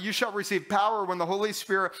 but you shall receive power when the Holy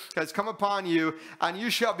Spirit has come upon you, and you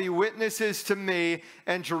shall be witnesses to me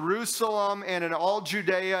in Jerusalem and in all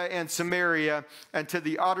Judea and Samaria and to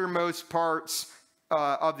the uttermost parts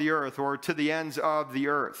of the earth, or to the ends of the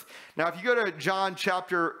earth. Now, if you go to John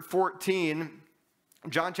chapter 14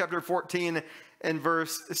 and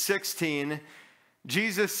verse 16,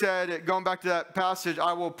 Jesus said, going back to that passage,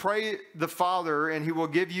 I will pray the Father, and he will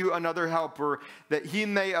give you another helper, that he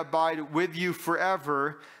may abide with you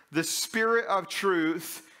forever, the Spirit of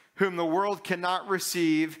truth, whom the world cannot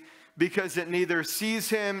receive, because it neither sees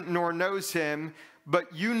him nor knows him,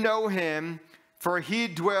 but you know him, for he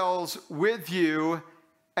dwells with you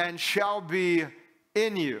and shall be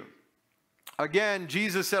in you. Again,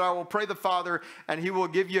 Jesus said, I will pray the Father, and he will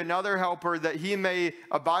give you another helper, that he may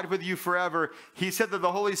abide with you forever. He said that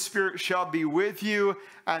the Holy Spirit shall be with you,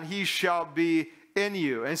 and he shall be in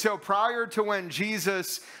you. And so prior to when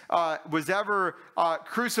Jesus was ever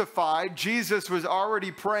crucified, Jesus was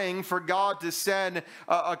already praying for God to send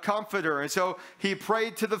a comforter. And so he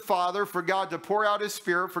prayed to the Father for God to pour out his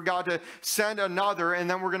Spirit, for God to send another. And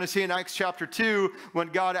then we're going to see in Acts chapter 2 when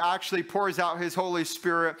God actually pours out his Holy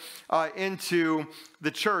Spirit into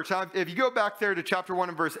the church. Now, if you go back there to chapter 1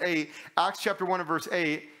 and verse 8, Acts chapter 1 and verse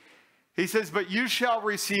 8, he says, "But you shall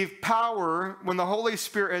receive power when the Holy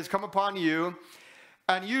Spirit has come upon you,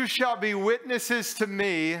 and you shall be witnesses to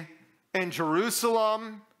me in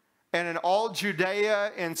Jerusalem and in all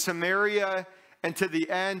Judea and Samaria and to the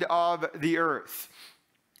end of the earth.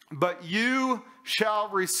 But you shall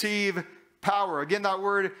receive power." Again, that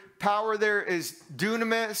word power there is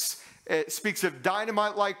dunamis. It speaks of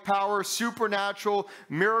dynamite-like power, supernatural,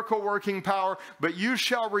 miracle-working power. But you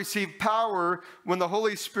shall receive power when the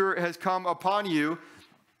Holy Spirit has come upon you,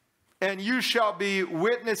 and you shall be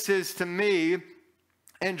witnesses to me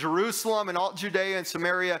in Jerusalem and all Judea and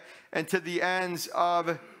Samaria and to the ends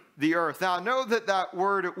of the earth. Now, I know that that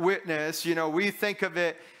word witness, we think of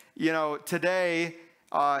it, today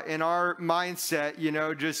in our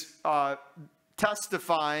mindset, just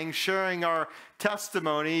testifying, sharing our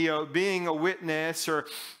testimony, being a witness, or,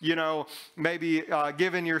 maybe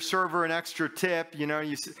giving your server an extra tip,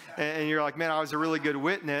 and you're like, man, I was a really good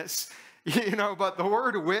witness, but the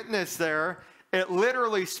word witness there, it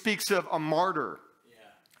literally speaks of a martyr.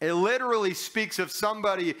 It literally speaks of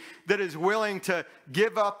somebody that is willing to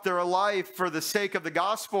give up their life for the sake of the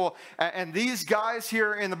gospel. And these guys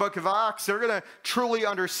here in the book of Acts, they're going to truly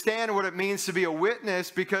understand what it means to be a witness,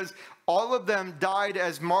 because all of them died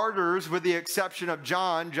as martyrs with the exception of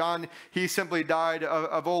John. John, he simply died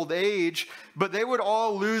of old age, but they would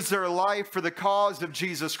all lose their life for the cause of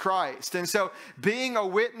Jesus Christ. And so being a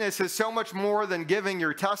witness is so much more than giving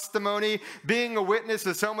your testimony. Being a witness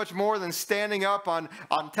is so much more than standing up on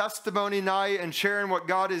testimony night and sharing what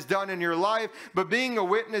God has done in your life. But being a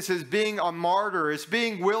witness is being a martyr. It's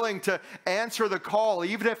being willing to answer the call,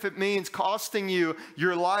 even if it means costing you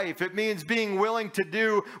your life. It means being willing to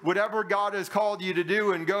do whatever God has called you to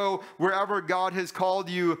do and go wherever God has called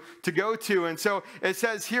you to go to. And so it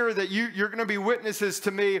says here that you're going to be witnesses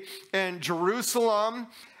to me in Jerusalem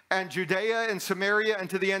and Judea and Samaria and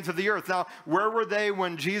to the ends of the earth. Now, where were they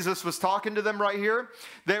when Jesus was talking to them right here?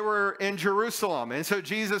 They were in Jerusalem. And so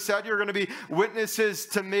Jesus said, you're going to be witnesses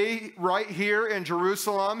to me right here in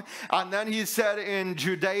Jerusalem. And then he said in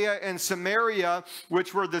Judea and Samaria,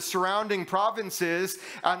 which were the surrounding provinces.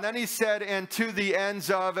 And then he said, and to the ends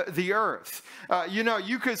of the earth.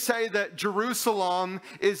 You could say that Jerusalem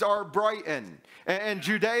is our Brighton. And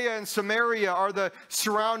Judea and Samaria are the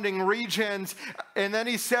surrounding regions. And then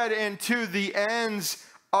he said, and to the ends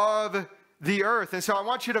of the earth. And so I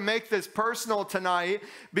want you to make this personal tonight,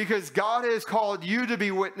 because God has called you to be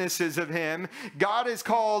witnesses of him. God has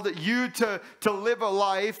called you to live a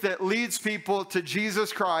life that leads people to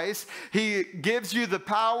Jesus Christ. He gives you the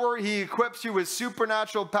power. He equips you with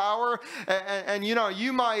supernatural power. And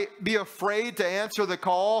you might be afraid to answer the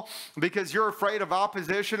call because you're afraid of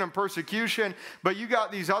opposition and persecution. But you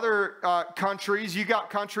got these other countries. You got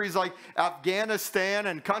countries like Afghanistan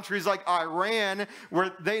and countries like Iran,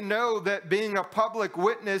 where they know that being a public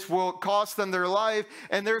witness will cost them their life,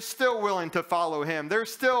 and they're still willing to follow him. They're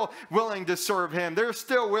still willing to serve him. They're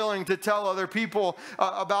still willing to tell other people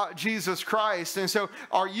about Jesus Christ. And so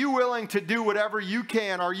are you willing to do whatever you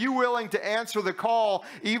can? Are you willing to answer the call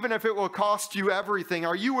even if it will cost you everything?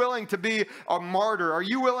 Are you willing to be a martyr? Are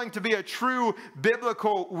you willing to be a true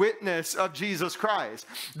biblical witness of Jesus Christ?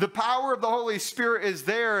 The power of the Holy Spirit is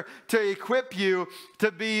there to equip you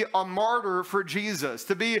to be a martyr for Jesus,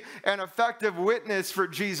 to be an effective witness for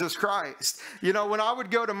Jesus Christ. When I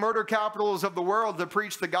would go to murder capitals of the world to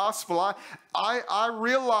preach the gospel, I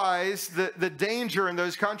realized the danger in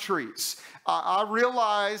those countries. I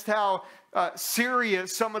realized how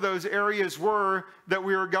serious some of those areas were that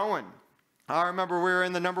we were going. I remember we were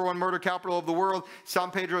in the #1 murder capital of the world,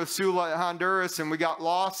 San Pedro Sula, Honduras, and we got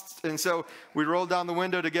lost. And so we rolled down the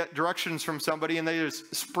window to get directions from somebody, and they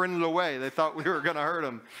just sprinted away. They thought we were going to hurt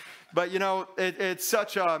them. But, it's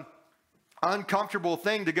such a uncomfortable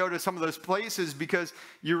thing to go to some of those places, because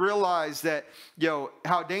you realize that,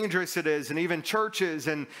 how dangerous it is. And even churches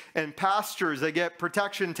and pastors, they get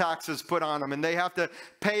protection taxes put on them, and they have to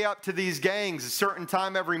pay up to these gangs a certain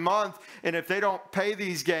time every month. And if they don't pay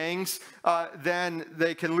these gangs, then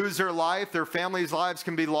they can lose their life. Their families' lives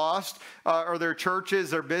can be lost, or their churches,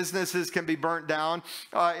 their businesses can be burnt down.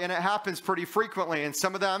 And it happens pretty frequently. And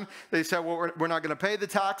some of them, they say, well, we're not going to pay the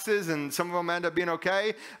taxes. And some of them end up being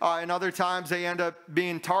okay. And other times, times they end up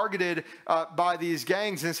being targeted by these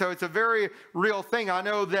gangs. And so it's a very real thing. I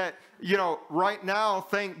know that, right now,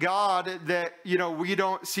 thank God that, we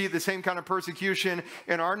don't see the same kind of persecution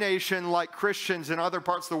in our nation like Christians in other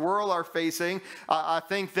parts of the world are facing. I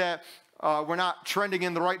think that we're not trending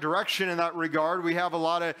in the right direction in that regard. We have a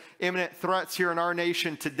lot of imminent threats here in our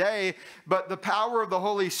nation today, but the power of the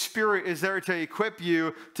Holy Spirit is there to equip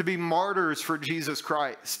you to be martyrs for Jesus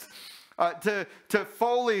Christ. To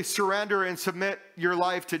fully surrender and submit your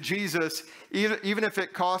life to Jesus, even if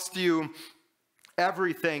it costs you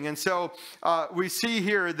everything. And so we see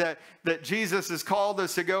here that Jesus has called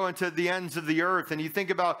us to go into the ends of the earth. And you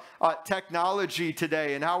think about technology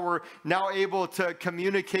today and how we're now able to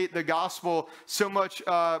communicate the gospel so much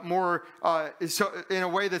more, in a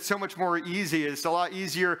way that's so much more easy. It's a lot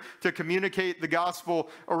easier to communicate the gospel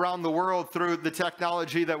around the world through the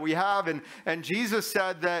technology that we have. And Jesus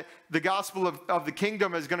said that the gospel of the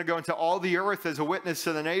kingdom is going to go into all the earth as a witness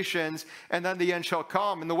to the nations, and then the end shall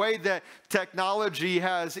come. And the way that technology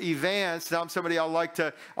has advanced, now I'm somebody I like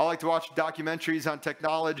to watch documentaries on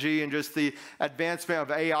technology and just the advancement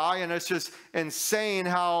of AI, and it's just insane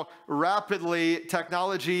how rapidly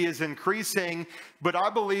technology is increasing. But I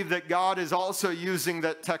believe that God is also using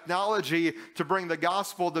that technology to bring the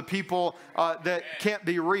gospel to people that can't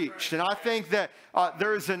be reached. And I think that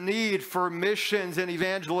there's a need for missions and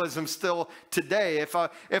evangelism still today. If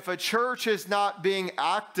a church is not being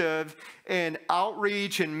active in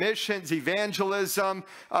outreach and missions, evangelism,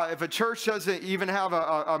 if a church doesn't even have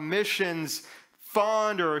a missions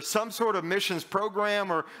fund or some sort of missions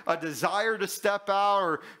program or a desire to step out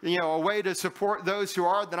or a way to support those who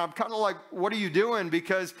are, then I'm kind of like, what are you doing?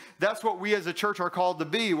 Because that's what we as a church are called to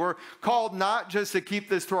be. We're called not just to keep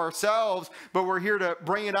this to ourselves, but we're here to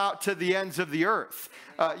bring it out to the ends of the earth.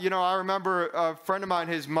 I remember a friend of mine,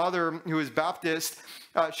 his mother, who was Baptist,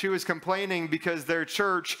 she was complaining because their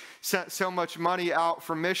church sent so much money out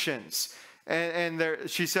for missions. And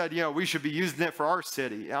she said, we should be using it for our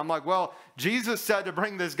city. And I'm like, well, Jesus said to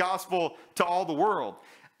bring this gospel to all the world.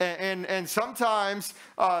 And sometimes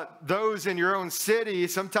those in your own city,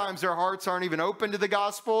 sometimes their hearts aren't even open to the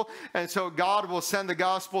gospel. And so God will send the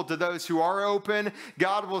gospel to those who are open.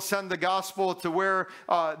 God will send the gospel to where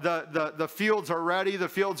the fields are ready, the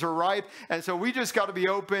fields are ripe. And so we just got to be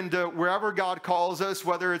open to wherever God calls us,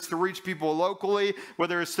 whether it's to reach people locally,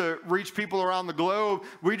 whether it's to reach people around the globe.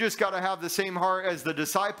 We just got to have the same heart as the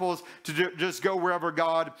disciples to just go wherever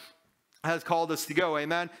God has called us to go.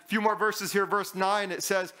 Amen. A few more verses here. Verse 9, it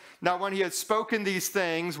says, now when he had spoken these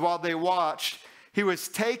things while they watched, he was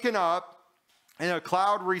taken up, and a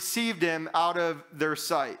cloud received him out of their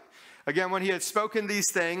sight. Again, when he had spoken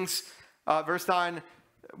these things, verse 9,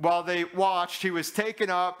 while they watched, he was taken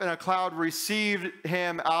up, and a cloud received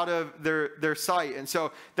him out of their sight. And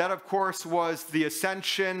so that, of course, was the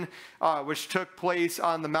ascension, which took place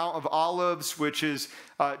on the Mount of Olives, which is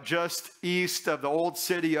just east of the old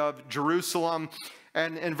city of Jerusalem.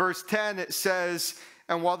 And in verse 10, it says,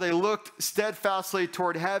 and while they looked steadfastly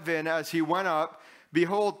toward heaven as he went up,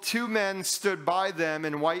 behold, two men stood by them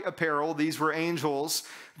in white apparel. These were angels.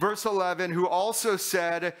 Verse 11, who also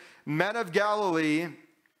said, men of Galilee,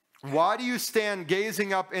 why do you stand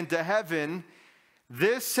gazing up into heaven?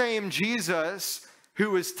 This same Jesus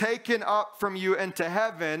who was taken up from you into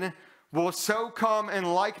heaven will so come in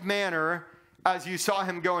like manner as you saw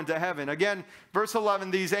him go into heaven. Again, verse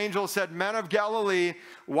 11, these angels said, men of Galilee,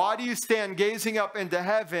 why do you stand gazing up into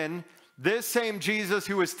heaven? This same Jesus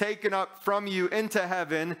who was taken up from you into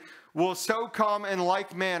heaven will so come in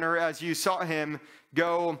like manner as you saw him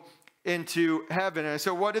go into heaven. And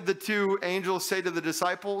so what did the two angels say to the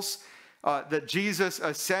disciples? That Jesus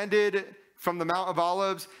ascended from the Mount of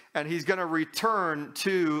Olives, and he's going to return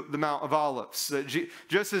to the Mount of Olives.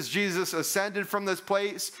 Just as Jesus ascended from this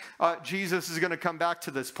place, Jesus is going to come back to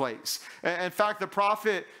this place. In fact, the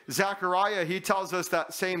prophet Zechariah, he tells us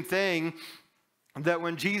that same thing, that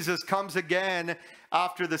when Jesus comes again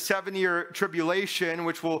after the 7-year tribulation,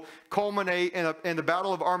 which will culminate in the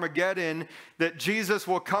battle of Armageddon, that Jesus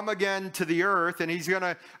will come again to the earth, and he's going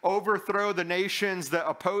to overthrow the nations that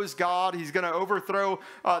oppose God. He's going to overthrow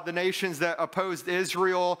the nations that opposed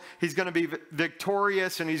Israel. He's going to be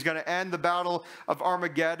victorious, and he's going to end the battle of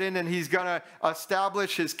Armageddon, and he's going to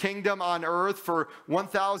establish his kingdom on earth for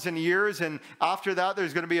 1,000 years, and after that,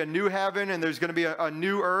 there's going to be a new heaven, and there's going to be a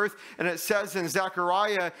new earth, and it says in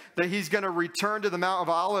Zechariah that he's going to return to the Mount of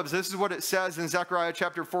Olives. This is what it says in Zechariah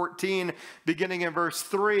chapter 14, beginning in verse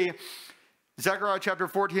 3. Zechariah chapter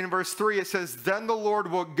 14 and verse 3, it says, then the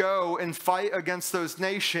Lord will go and fight against those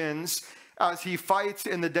nations as he fights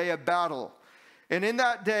in the day of battle. And in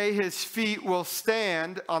that day his feet will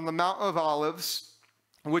stand on the Mount of Olives,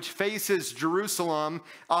 which faces Jerusalem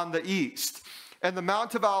on the east. And the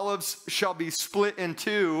Mount of Olives shall be split in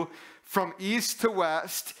two from east to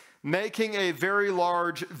west, making a very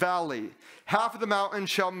large valley. Half of the mountain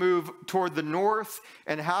shall move toward the north,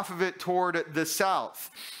 and half of it toward the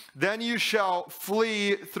south. Then you shall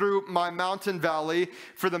flee through my mountain valley,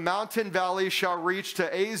 for the mountain valley shall reach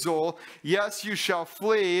to Azel. Yes, you shall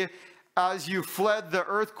flee as you fled the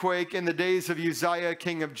earthquake in the days of Uzziah,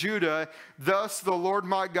 king of Judah. Thus the Lord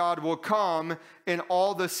my God will come, and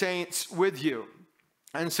all the saints with you.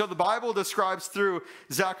 And so the Bible describes through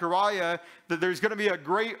Zechariah that there's going to be a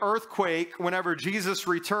great earthquake whenever Jesus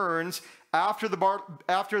returns after the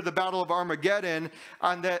battle of Armageddon,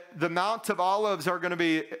 and that the Mount of Olives are going to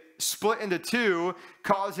be split into two,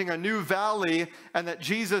 causing a new valley, and that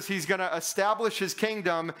Jesus, he's going to establish his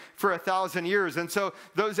kingdom for 1,000 years. And so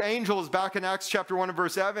those angels back in Acts chapter 1 and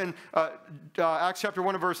verse 11,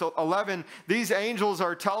 these angels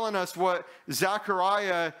are telling us what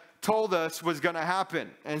Zechariah told us was going to happen.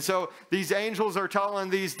 And so these angels are telling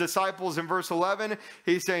these disciples in verse 11,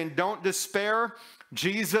 he's saying, don't despair.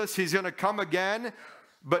 Jesus, he's going to come again.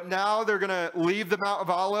 But now they're going to leave the Mount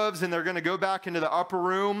of Olives and they're going to go back into the upper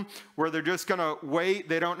room where they're just going to wait.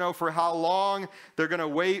 They don't know for how long. They're going to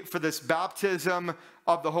wait for this baptism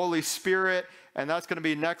of the Holy Spirit. And that's going to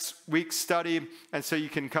be next week's study. And so you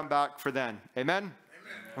can come back for then. Amen? Amen.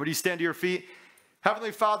 Would you stand to your feet?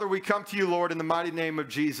 Heavenly Father, we come to you, Lord, in the mighty name of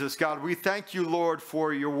Jesus. God, we thank you, Lord,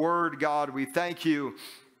 for your word, God. We thank you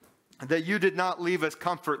that you did not leave us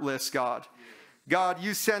comfortless, God. God,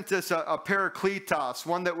 you sent us a parakletos,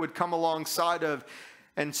 one that would come alongside of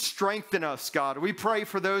and strengthen us, God. We pray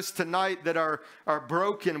for those tonight that are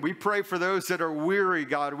broken. We pray for those that are weary,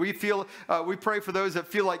 God. We pray for those that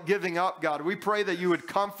feel like giving up, God. We pray that you would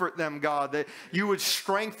comfort them, God, that you would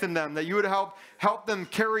strengthen them, that you would help them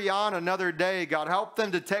carry on another day, God. Help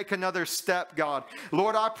them to take another step, God.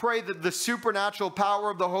 Lord, I pray that the supernatural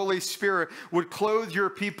power of the Holy Spirit would clothe your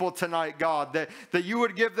people tonight, God, that you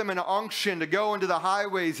would give them an unction to go into the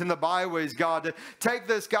highways and the byways, God, to take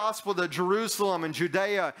this gospel to Jerusalem and Judea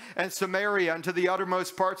and Samaria and to the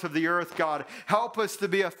uttermost parts of the earth, God. Help us to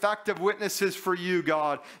be effective witnesses for you,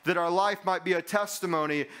 God, that our life might be a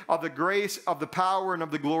testimony of the grace, of the power, and of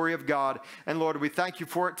the glory of God. And Lord, we thank you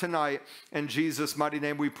for it tonight. In Jesus' mighty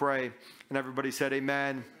name we pray. And everybody said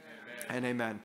amen, amen. And amen.